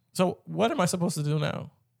 So what am I supposed to do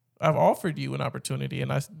now? I've offered you an opportunity,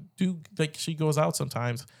 and I do, like, she goes out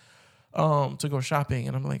sometimes to go shopping,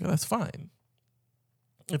 and I'm like, oh, that's fine.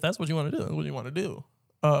 If that's what you want to do, that's what you want to do.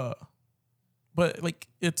 But like,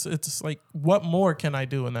 it's like, what more can I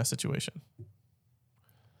do in that situation?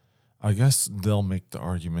 I guess they'll make the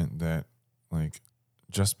argument that, like,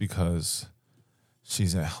 just because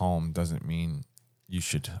she's at home doesn't mean you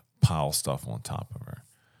should pile stuff on top of her.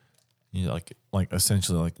 You know, like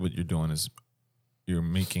essentially, like what you're doing is you're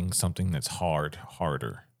making something that's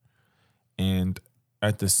harder. And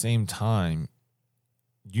at the same time,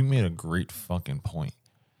 you made a great fucking point.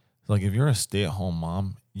 Like, if you're a stay-at-home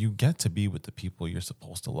mom, you get to be with the people you're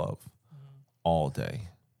supposed to love all day.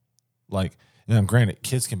 Like, you know, granted,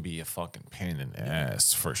 kids can be a fucking pain in the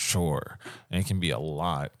ass for sure, and it can be a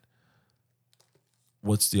lot.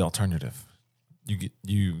 What's the alternative?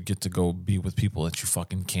 You get to go be with people that you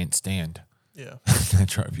fucking can't stand. Yeah. That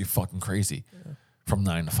drive you fucking crazy from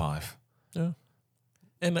 9 to 5. Yeah.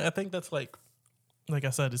 And I think that's like I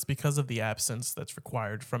said, it's because of the absence that's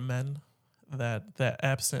required from men that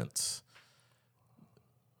absence,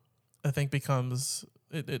 I think, becomes,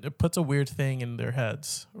 it puts a weird thing in their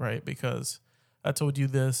heads, right? Because I told you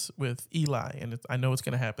this with Eli, and I know it's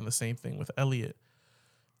going to happen the same thing with Elliot.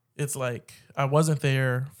 It's like, I wasn't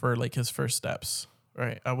there for like his first steps,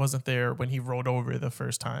 right? I wasn't there when he rolled over the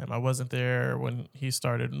first time. I wasn't there when he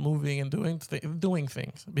started moving and doing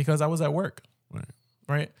things because I was at work,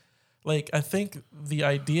 right? Like, I think the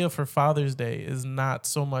idea for Father's Day is not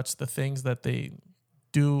so much the things that they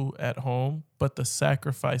do at home, but the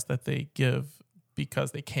sacrifice that they give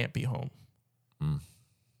because they can't be home.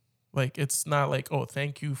 Like, it's not like, oh,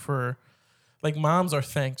 thank you for, like, moms are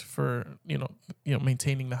thanked for, you know,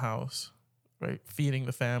 maintaining the house, right? Feeding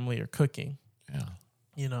the family or cooking. Yeah.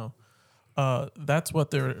 You know, that's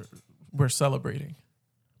what we're celebrating.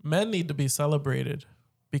 Men need to be celebrated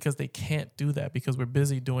because they can't do that because we're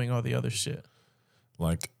busy doing all the other shit.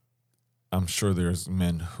 Like, I'm sure there's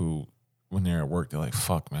men who, when they're at work, they're like,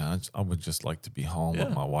 fuck, man, I would just like to be home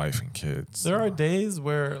with my wife and kids. There are days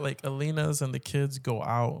where, like, Alina's and the kids go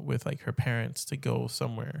out with, like, her parents to go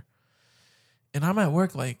somewhere. And I'm at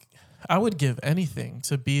work, like, I would give anything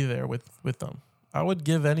to be there with them. I would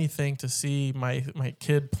give anything to see my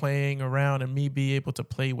kid playing around and me be able to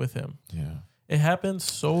play with him. Yeah. It happens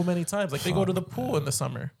so many times. Like, they go to the pool in the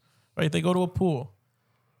summer, right? They go to a pool.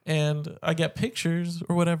 And I get pictures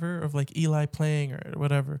or whatever of, like, Eli playing or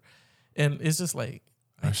whatever. And it's just like,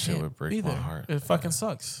 that shit would break my heart. It fucking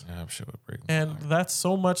sucks. Yeah, that shit would break my heart. And that's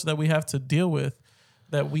so much that we have to deal with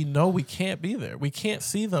that we know we can't be there. We can't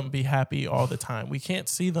see them be happy all the time. We can't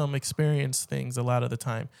see them experience things a lot of the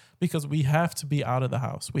time because we have to be out of the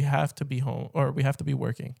house. We have to be home or we have to be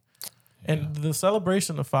working. Yeah. And the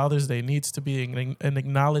celebration of Father's Day needs to be an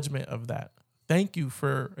acknowledgement of that. Thank you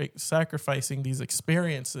for sacrificing these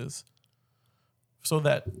experiences so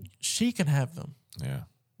that she can have them. Yeah.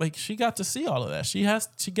 Like, she got to see all of that. She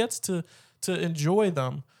gets to enjoy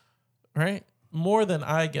them, right? More than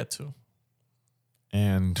I get to.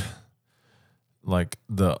 And like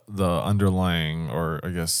the underlying, or I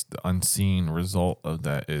guess the unseen result of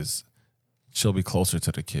that is she'll be closer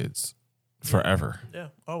to the kids forever. Yeah,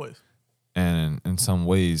 always. And in some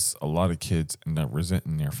ways, a lot of kids end up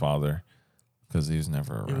resenting their father because he was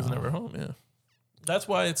never around. He was never home, yeah. That's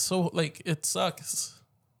why it's so, like, it sucks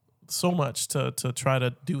so much to try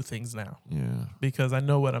to do things now. Yeah. Because I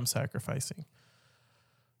know what I'm sacrificing.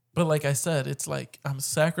 But like I said, it's like I'm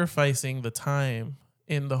sacrificing the time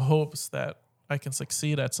in the hopes that I can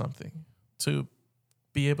succeed at something to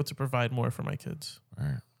be able to provide more for my kids.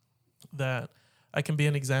 Right. That I can be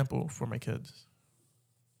an example for my kids.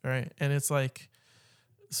 Right. And it's like,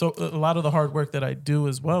 so a lot of the hard work that I do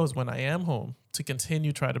as well is when I am home to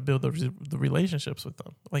continue try to build the relationships with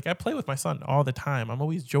them. Like, I play with my son all the time. I'm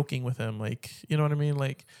always joking with him. Like, you know what I mean?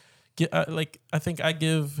 Like, I think I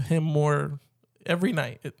give him more every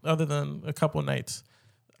night, other than a couple nights.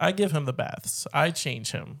 I give him the baths. I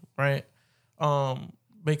change him, right?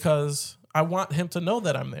 Because I want him to know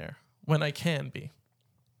that I'm there when I can be.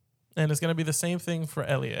 And it's going to be the same thing for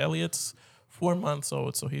Elliot. Elliot's 4 months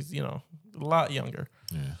old, so he's, you know, a lot younger.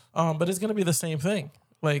 Yeah. But it's going to be the same thing.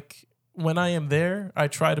 Like, when I am there, I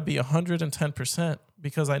try to be 110%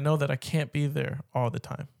 because I know that I can't be there all the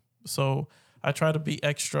time. So I try to be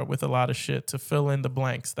extra with a lot of shit to fill in the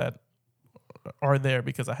blanks that are there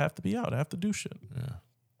because I have to be out. I have to do shit. Yeah.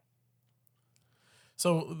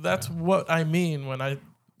 So that's what I mean when I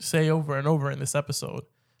say over and over in this episode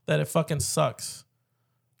that it fucking sucks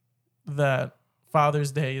that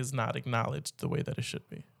Father's Day is not acknowledged the way that it should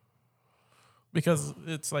be. Because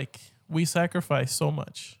it's like we sacrifice so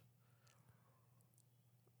much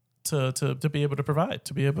to be able to provide,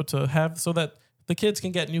 to be able to have, so that the kids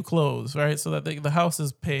can get new clothes, right? So that the house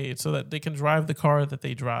is paid, so that they can drive the car that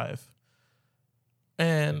they drive.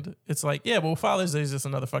 And it's like, yeah, well, Father's Day is just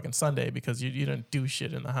another fucking Sunday because you didn't do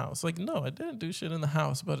shit in the house. Like, no, I didn't do shit in the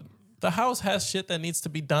house, but The house has shit that needs to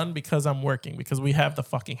be done because I'm working, because we have the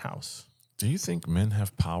fucking house. Do you think men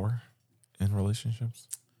have power in relationships?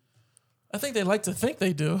 I think they like to think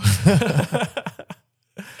they do.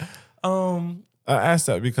 I asked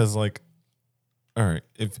that because, like, all right,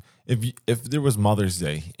 if there was Mother's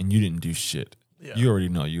Day and you didn't do shit, you already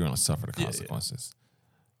know you're gonna suffer the consequences.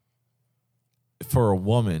 For a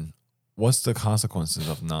woman, what's the consequences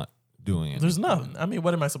of not doing it? There's nothing. I mean,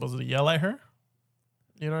 what am I supposed to do? Yell at her?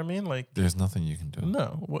 You know what I mean? Like, there's nothing you can do.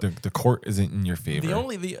 No. The court isn't in your favor.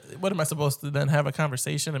 What am I supposed to then have a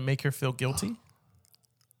conversation and make her feel guilty?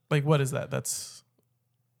 Like, what is that? That's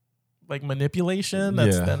like manipulation.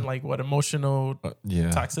 That's then like what, emotional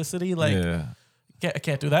toxicity? Like, I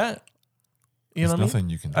can't do that. You know what I mean? Nothing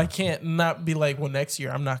you can do. I can't not be like, well, next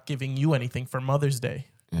year I'm not giving you anything for Mother's Day.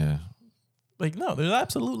 Yeah. Like, no, there's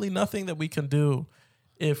absolutely nothing that we can do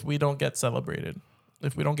if we don't get celebrated.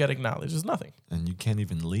 If we don't get acknowledged, there's nothing. And you can't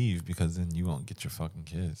even leave because then you won't get your fucking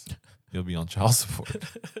kids. You'll be on child support.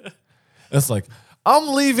 It's like, I'm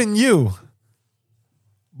leaving you,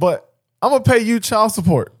 but I'm going to pay you child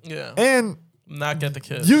support. Yeah. And not get the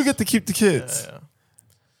kids. You get to keep the kids.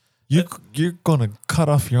 You're going to cut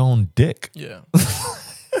off your own dick. Yeah.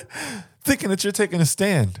 Thinking that you're taking a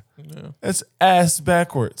stand. Yeah. It's ass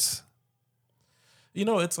backwards. You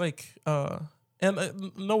know, it's like...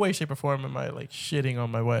 And no way, shape, or form am I like shitting on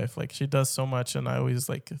my wife. Like, she does so much, and I always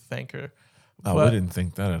like thank her. Oh, I didn't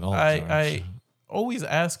think that at all. I always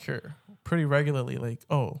ask her pretty regularly, like,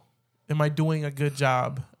 "Oh, am I doing a good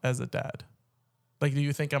job as a dad? Like, do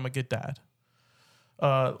you think I'm a good dad?"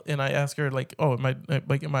 And I ask her like, "Oh, am I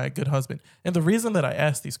a good husband?" And the reason that I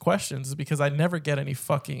ask these questions is because I never get any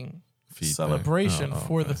fucking celebration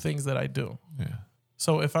for the things that I do. Yeah.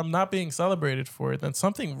 So if I'm not being celebrated for it, then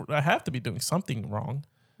I have to be doing something wrong,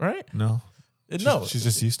 right? No. No. She's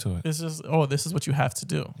just used to it. It's just, this is what you have to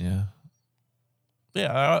do. Yeah.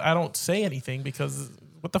 Yeah, I don't say anything because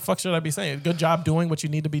what the fuck should I be saying? Good job doing what you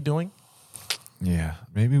need to be doing? Yeah.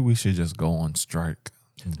 Maybe we should just go on strike.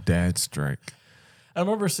 Dad strike. I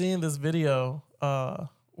remember seeing this video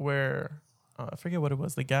where, I forget what it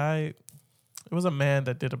was. The guy, it was a man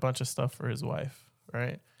that did a bunch of stuff for his wife,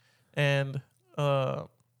 right? And...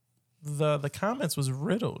 the comments was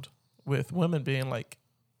riddled with women being like,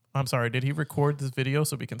 I'm sorry, did he record this video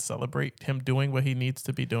so we can celebrate him doing what he needs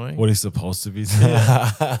to be doing? What he's supposed to be doing?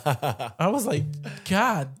 I was like,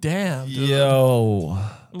 God damn, dude. Yo.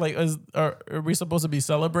 Like, are we supposed to be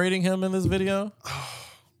celebrating him in this video?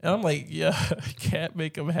 And I'm like, yeah, I can't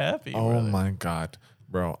make him happy. Oh, brother. my God.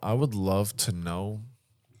 Bro, I would love to know,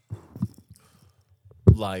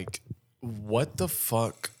 like, what the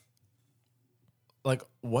fuck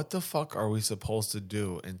are we supposed to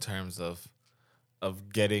do in terms of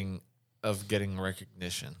getting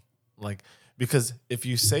recognition? Like, because if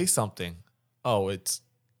you say something, it's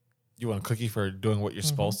you want a cookie for doing what you're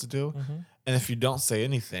supposed to do, and if you don't say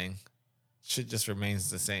anything, shit just remains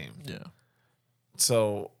the same. Yeah.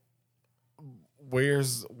 So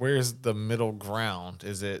where's the middle ground?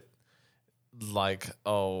 Is it like,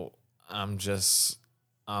 I'm just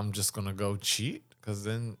gonna go cheat? Because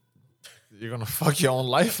then you're gonna fuck your own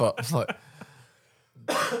life up. Like,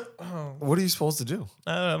 what are you supposed to do?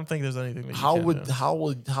 I don't think there's anything that how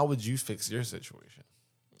would you fix your situation?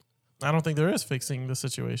 I don't think there is fixing the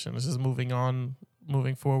situation. It's just moving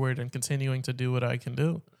forward and continuing to do what I can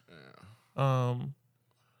do. Yeah.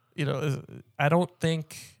 I don't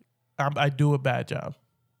think I do a bad job.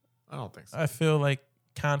 I don't think so. I feel like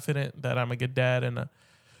confident that I'm a good dad and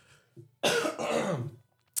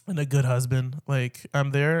a good husband. Like,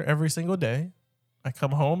 I'm there every single day. I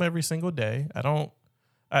come home every single day.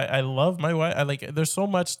 I love my wife. There's so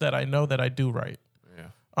much that I know that I do right. Yeah.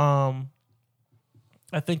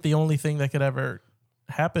 I think the only thing that could ever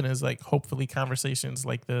happen is like, hopefully conversations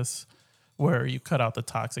like this where you cut out the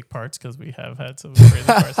toxic parts, because we have had some crazy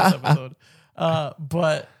parts this episode.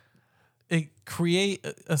 But it create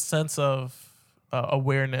a sense of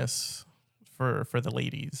awareness for the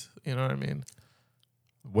ladies. You know what I mean?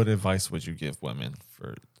 What advice would you give women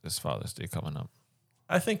for this Father's Day coming up?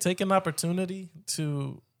 I think take an opportunity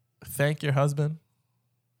to thank your husband.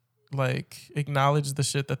 Like, acknowledge the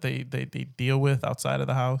shit that they deal with outside of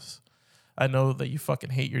the house. I know that you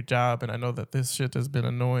fucking hate your job, and I know that this shit has been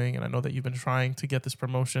annoying, and I know that you've been trying to get this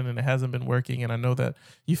promotion and it hasn't been working, and I know that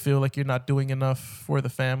you feel like you're not doing enough for the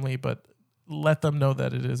family, but let them know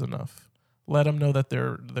that it is enough. Let them know that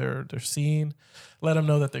they're seen. Let them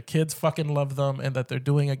know that their kids fucking love them and that they're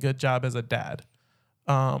doing a good job as a dad.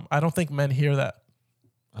 I don't think men hear that.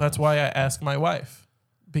 That's why I ask my wife,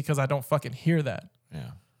 because I don't fucking hear that.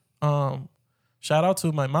 Yeah. Shout out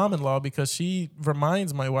to my mom-in-law because she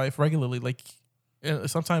reminds my wife regularly. Like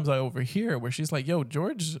sometimes I overhear where she's like, yo,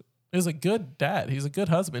 George is a good dad. He's a good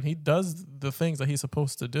husband. He does the things that he's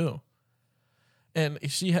supposed to do. And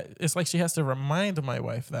it's like she has to remind my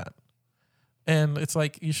wife that. And it's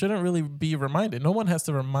like, you shouldn't really be reminded. No one has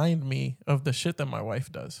to remind me of the shit that my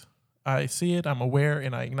wife does. I see it, I'm aware,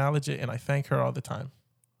 and I acknowledge it, and I thank her all the time.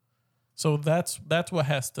 So that's what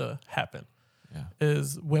has to happen. Yeah.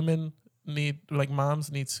 Is women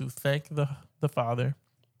moms need to thank the father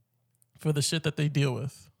for the shit that they deal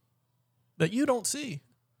with that you don't see.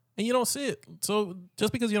 And you don't see it. So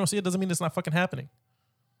just because you don't see it doesn't mean it's not fucking happening.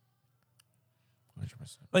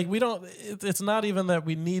 100%. Like we don't, it's not even that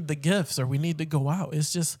we need the gifts or we need to go out.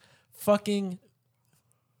 It's just fucking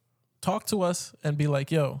talk to us and be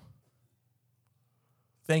like, yo,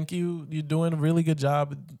 thank you. You're doing a really good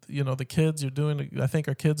job. You know, the kids I think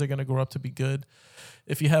our kids are going to grow up to be good.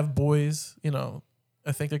 If you have boys, you know,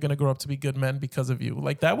 I think they're going to grow up to be good men because of you.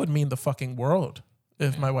 Like that would mean the fucking world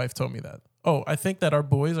if my wife told me that. Oh, I think that our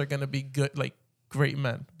boys are going to be good, like great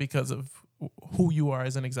men because of who you are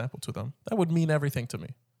as an example to them. That would mean everything to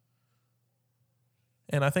me.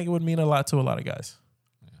 And I think it would mean a lot to a lot of guys.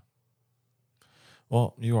 Yeah.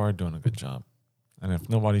 Well, you are doing a good job. And if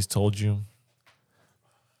nobody's told you,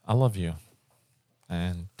 I love you.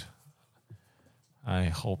 And I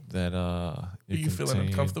hope that you feeling continue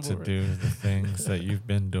uncomfortable to do the things that you've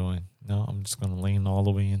been doing. No, I'm just going to lean all the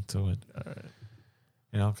way into it. All right.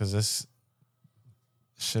 You know, because this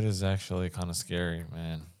shit is actually kind of scary,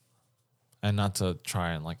 man. And not to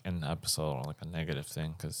try and like end the episode on like a negative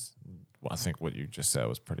thing, because I think what you just said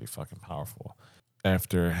was pretty fucking powerful.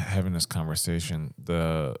 After having this conversation,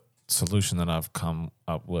 the solution that I've come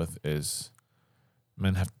up with is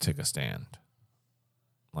men have to take a stand.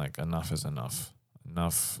 Like enough is enough.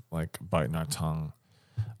 Enough like biting our tongue.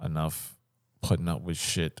 Enough putting up with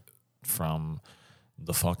shit from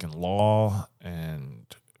the fucking law and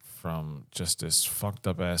from just this fucked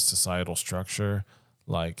up ass societal structure.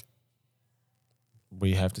 Like,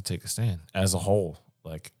 we have to take a stand as a whole.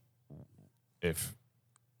 Like, if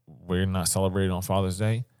we're not celebrating on Father's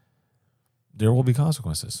Day, there will be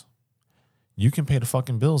consequences. You can pay the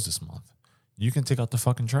fucking bills this month. You can take out the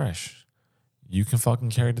fucking trash. You can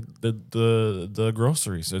fucking carry the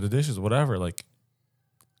groceries or the dishes, whatever. Like,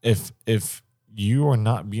 if you are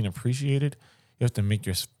not being appreciated, you have to make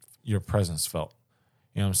your presence felt.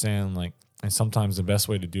 You know what I'm saying? Like, and sometimes the best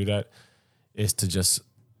way to do that is to just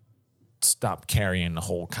stop carrying the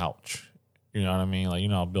whole couch. You know what I mean? Like, you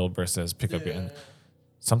know how Bill Burr says, pick up your end.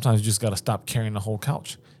 Sometimes you just got to stop carrying the whole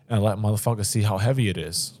couch and let motherfuckers see how heavy it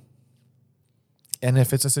is. And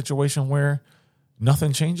if it's a situation where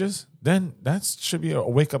nothing changes, then that should be a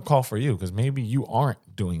wake-up call for you, because maybe you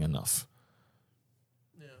aren't doing enough.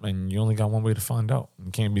 Yeah. And you only got one way to find out.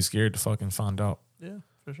 You can't be scared to fucking find out. Yeah,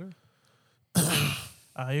 for sure.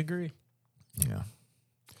 I agree.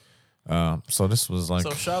 Yeah. So this was like...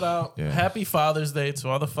 So shout out. Yeah. Happy Father's Day to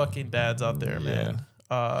all the fucking dads out there, man.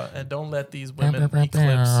 And don't let these women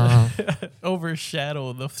eclipse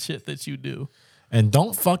overshadow the shit that you do. And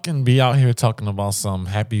don't fucking be out here talking about some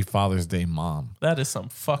Happy Father's Day mom. That is some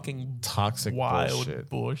fucking toxic wild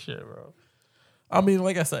bullshit, bro. I mean,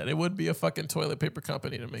 like I said, it would be a fucking toilet paper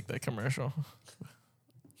company to make that commercial.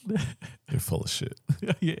 You're full of shit.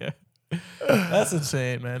 Yeah. That's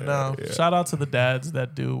insane, man. No, shout out to the dads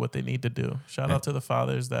that do what they need to do. Shout out to the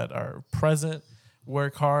fathers that are present,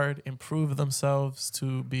 work hard, improve themselves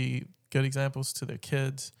to be good examples to their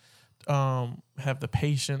kids, have the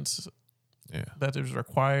patience that is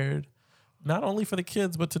required, not only for the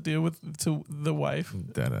kids, but to deal with to the wife.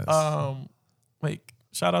 Like,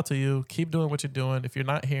 shout out to you. Keep doing what you're doing. If you're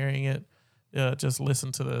not hearing it, just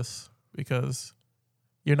listen to this, because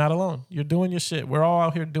you're not alone. You're doing your shit. We're all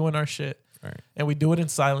out here doing our shit. Right. And we do it in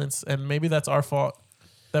silence. And maybe that's our fault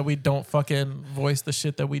that we don't fucking voice the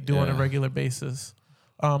shit that we do on a regular basis.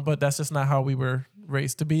 But that's just not how we were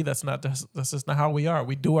raised to be. That's just not how we are.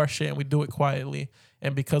 We do our shit and we do it quietly.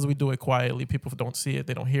 And because we do it quietly, people don't see it.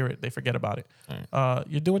 They don't hear it. They forget about it. Right.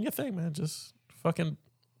 You're doing your thing, man. Just fucking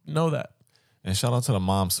know that. And shout out to the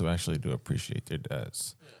moms who actually do appreciate their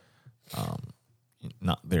dads.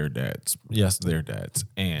 Not their dads. Yes, their dads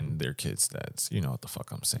and their kids' dads. You know what the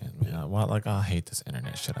fuck I'm saying. Man. I hate this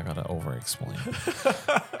internet shit. I gotta over-explain.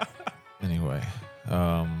 Anyway.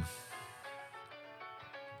 I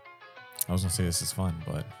was gonna say this is fun,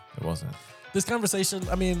 but it wasn't. This conversation,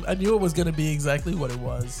 I mean, I knew it was gonna be exactly what it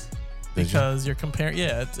was. because you're comparing.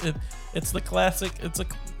 Yeah, it's the classic.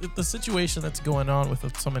 The situation that's going on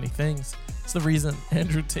with so many things. It's the reason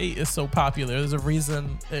Andrew Tate is so popular. There's a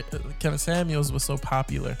reason Kevin Samuels was so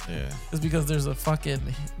popular. Yeah, it's because there's a fucking,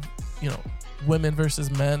 women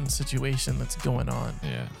versus men situation that's going on.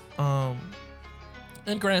 Yeah.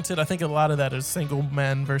 And granted, I think a lot of that is single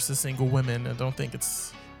men versus single women. I don't think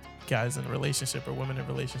it's guys in a relationship or women in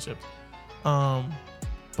relationships.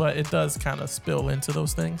 But it does kind of spill into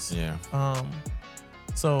those things. Yeah.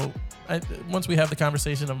 So once we have the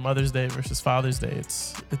conversation of Mother's Day versus Father's Day,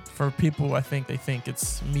 for people, I think they think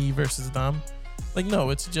it's me versus them. Like, no,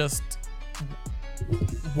 it's just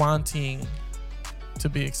wanting to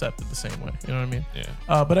be accepted the same way. You know what I mean?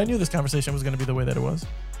 Yeah. But I knew this conversation was going to be the way that it was.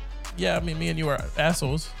 Yeah, I mean, me and you are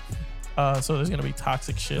assholes. So there's going to be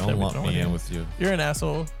toxic shit. Don't lump me in with you. You're an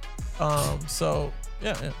asshole. So,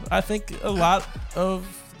 yeah, I think a lot of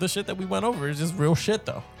the shit that we went over is just real shit,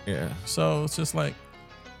 though. Yeah. So it's just like,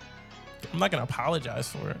 I'm not going to apologize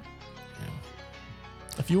for it.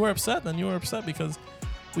 Yeah. If you were upset, then you were upset because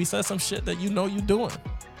we said some shit that you're doing.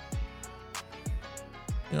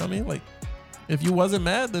 You know what I mean? Like, if you wasn't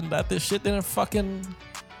mad, then this shit didn't fucking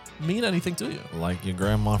mean anything to you. Like your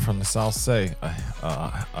grandma from the South say,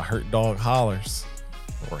 a hurt dog hollers.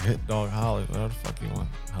 Or hit dog hollers, whatever the fuck you want.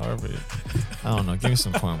 However, I don't know. Give me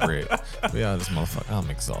some cornbread. We out of this motherfucker.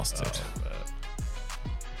 I'm exhausted.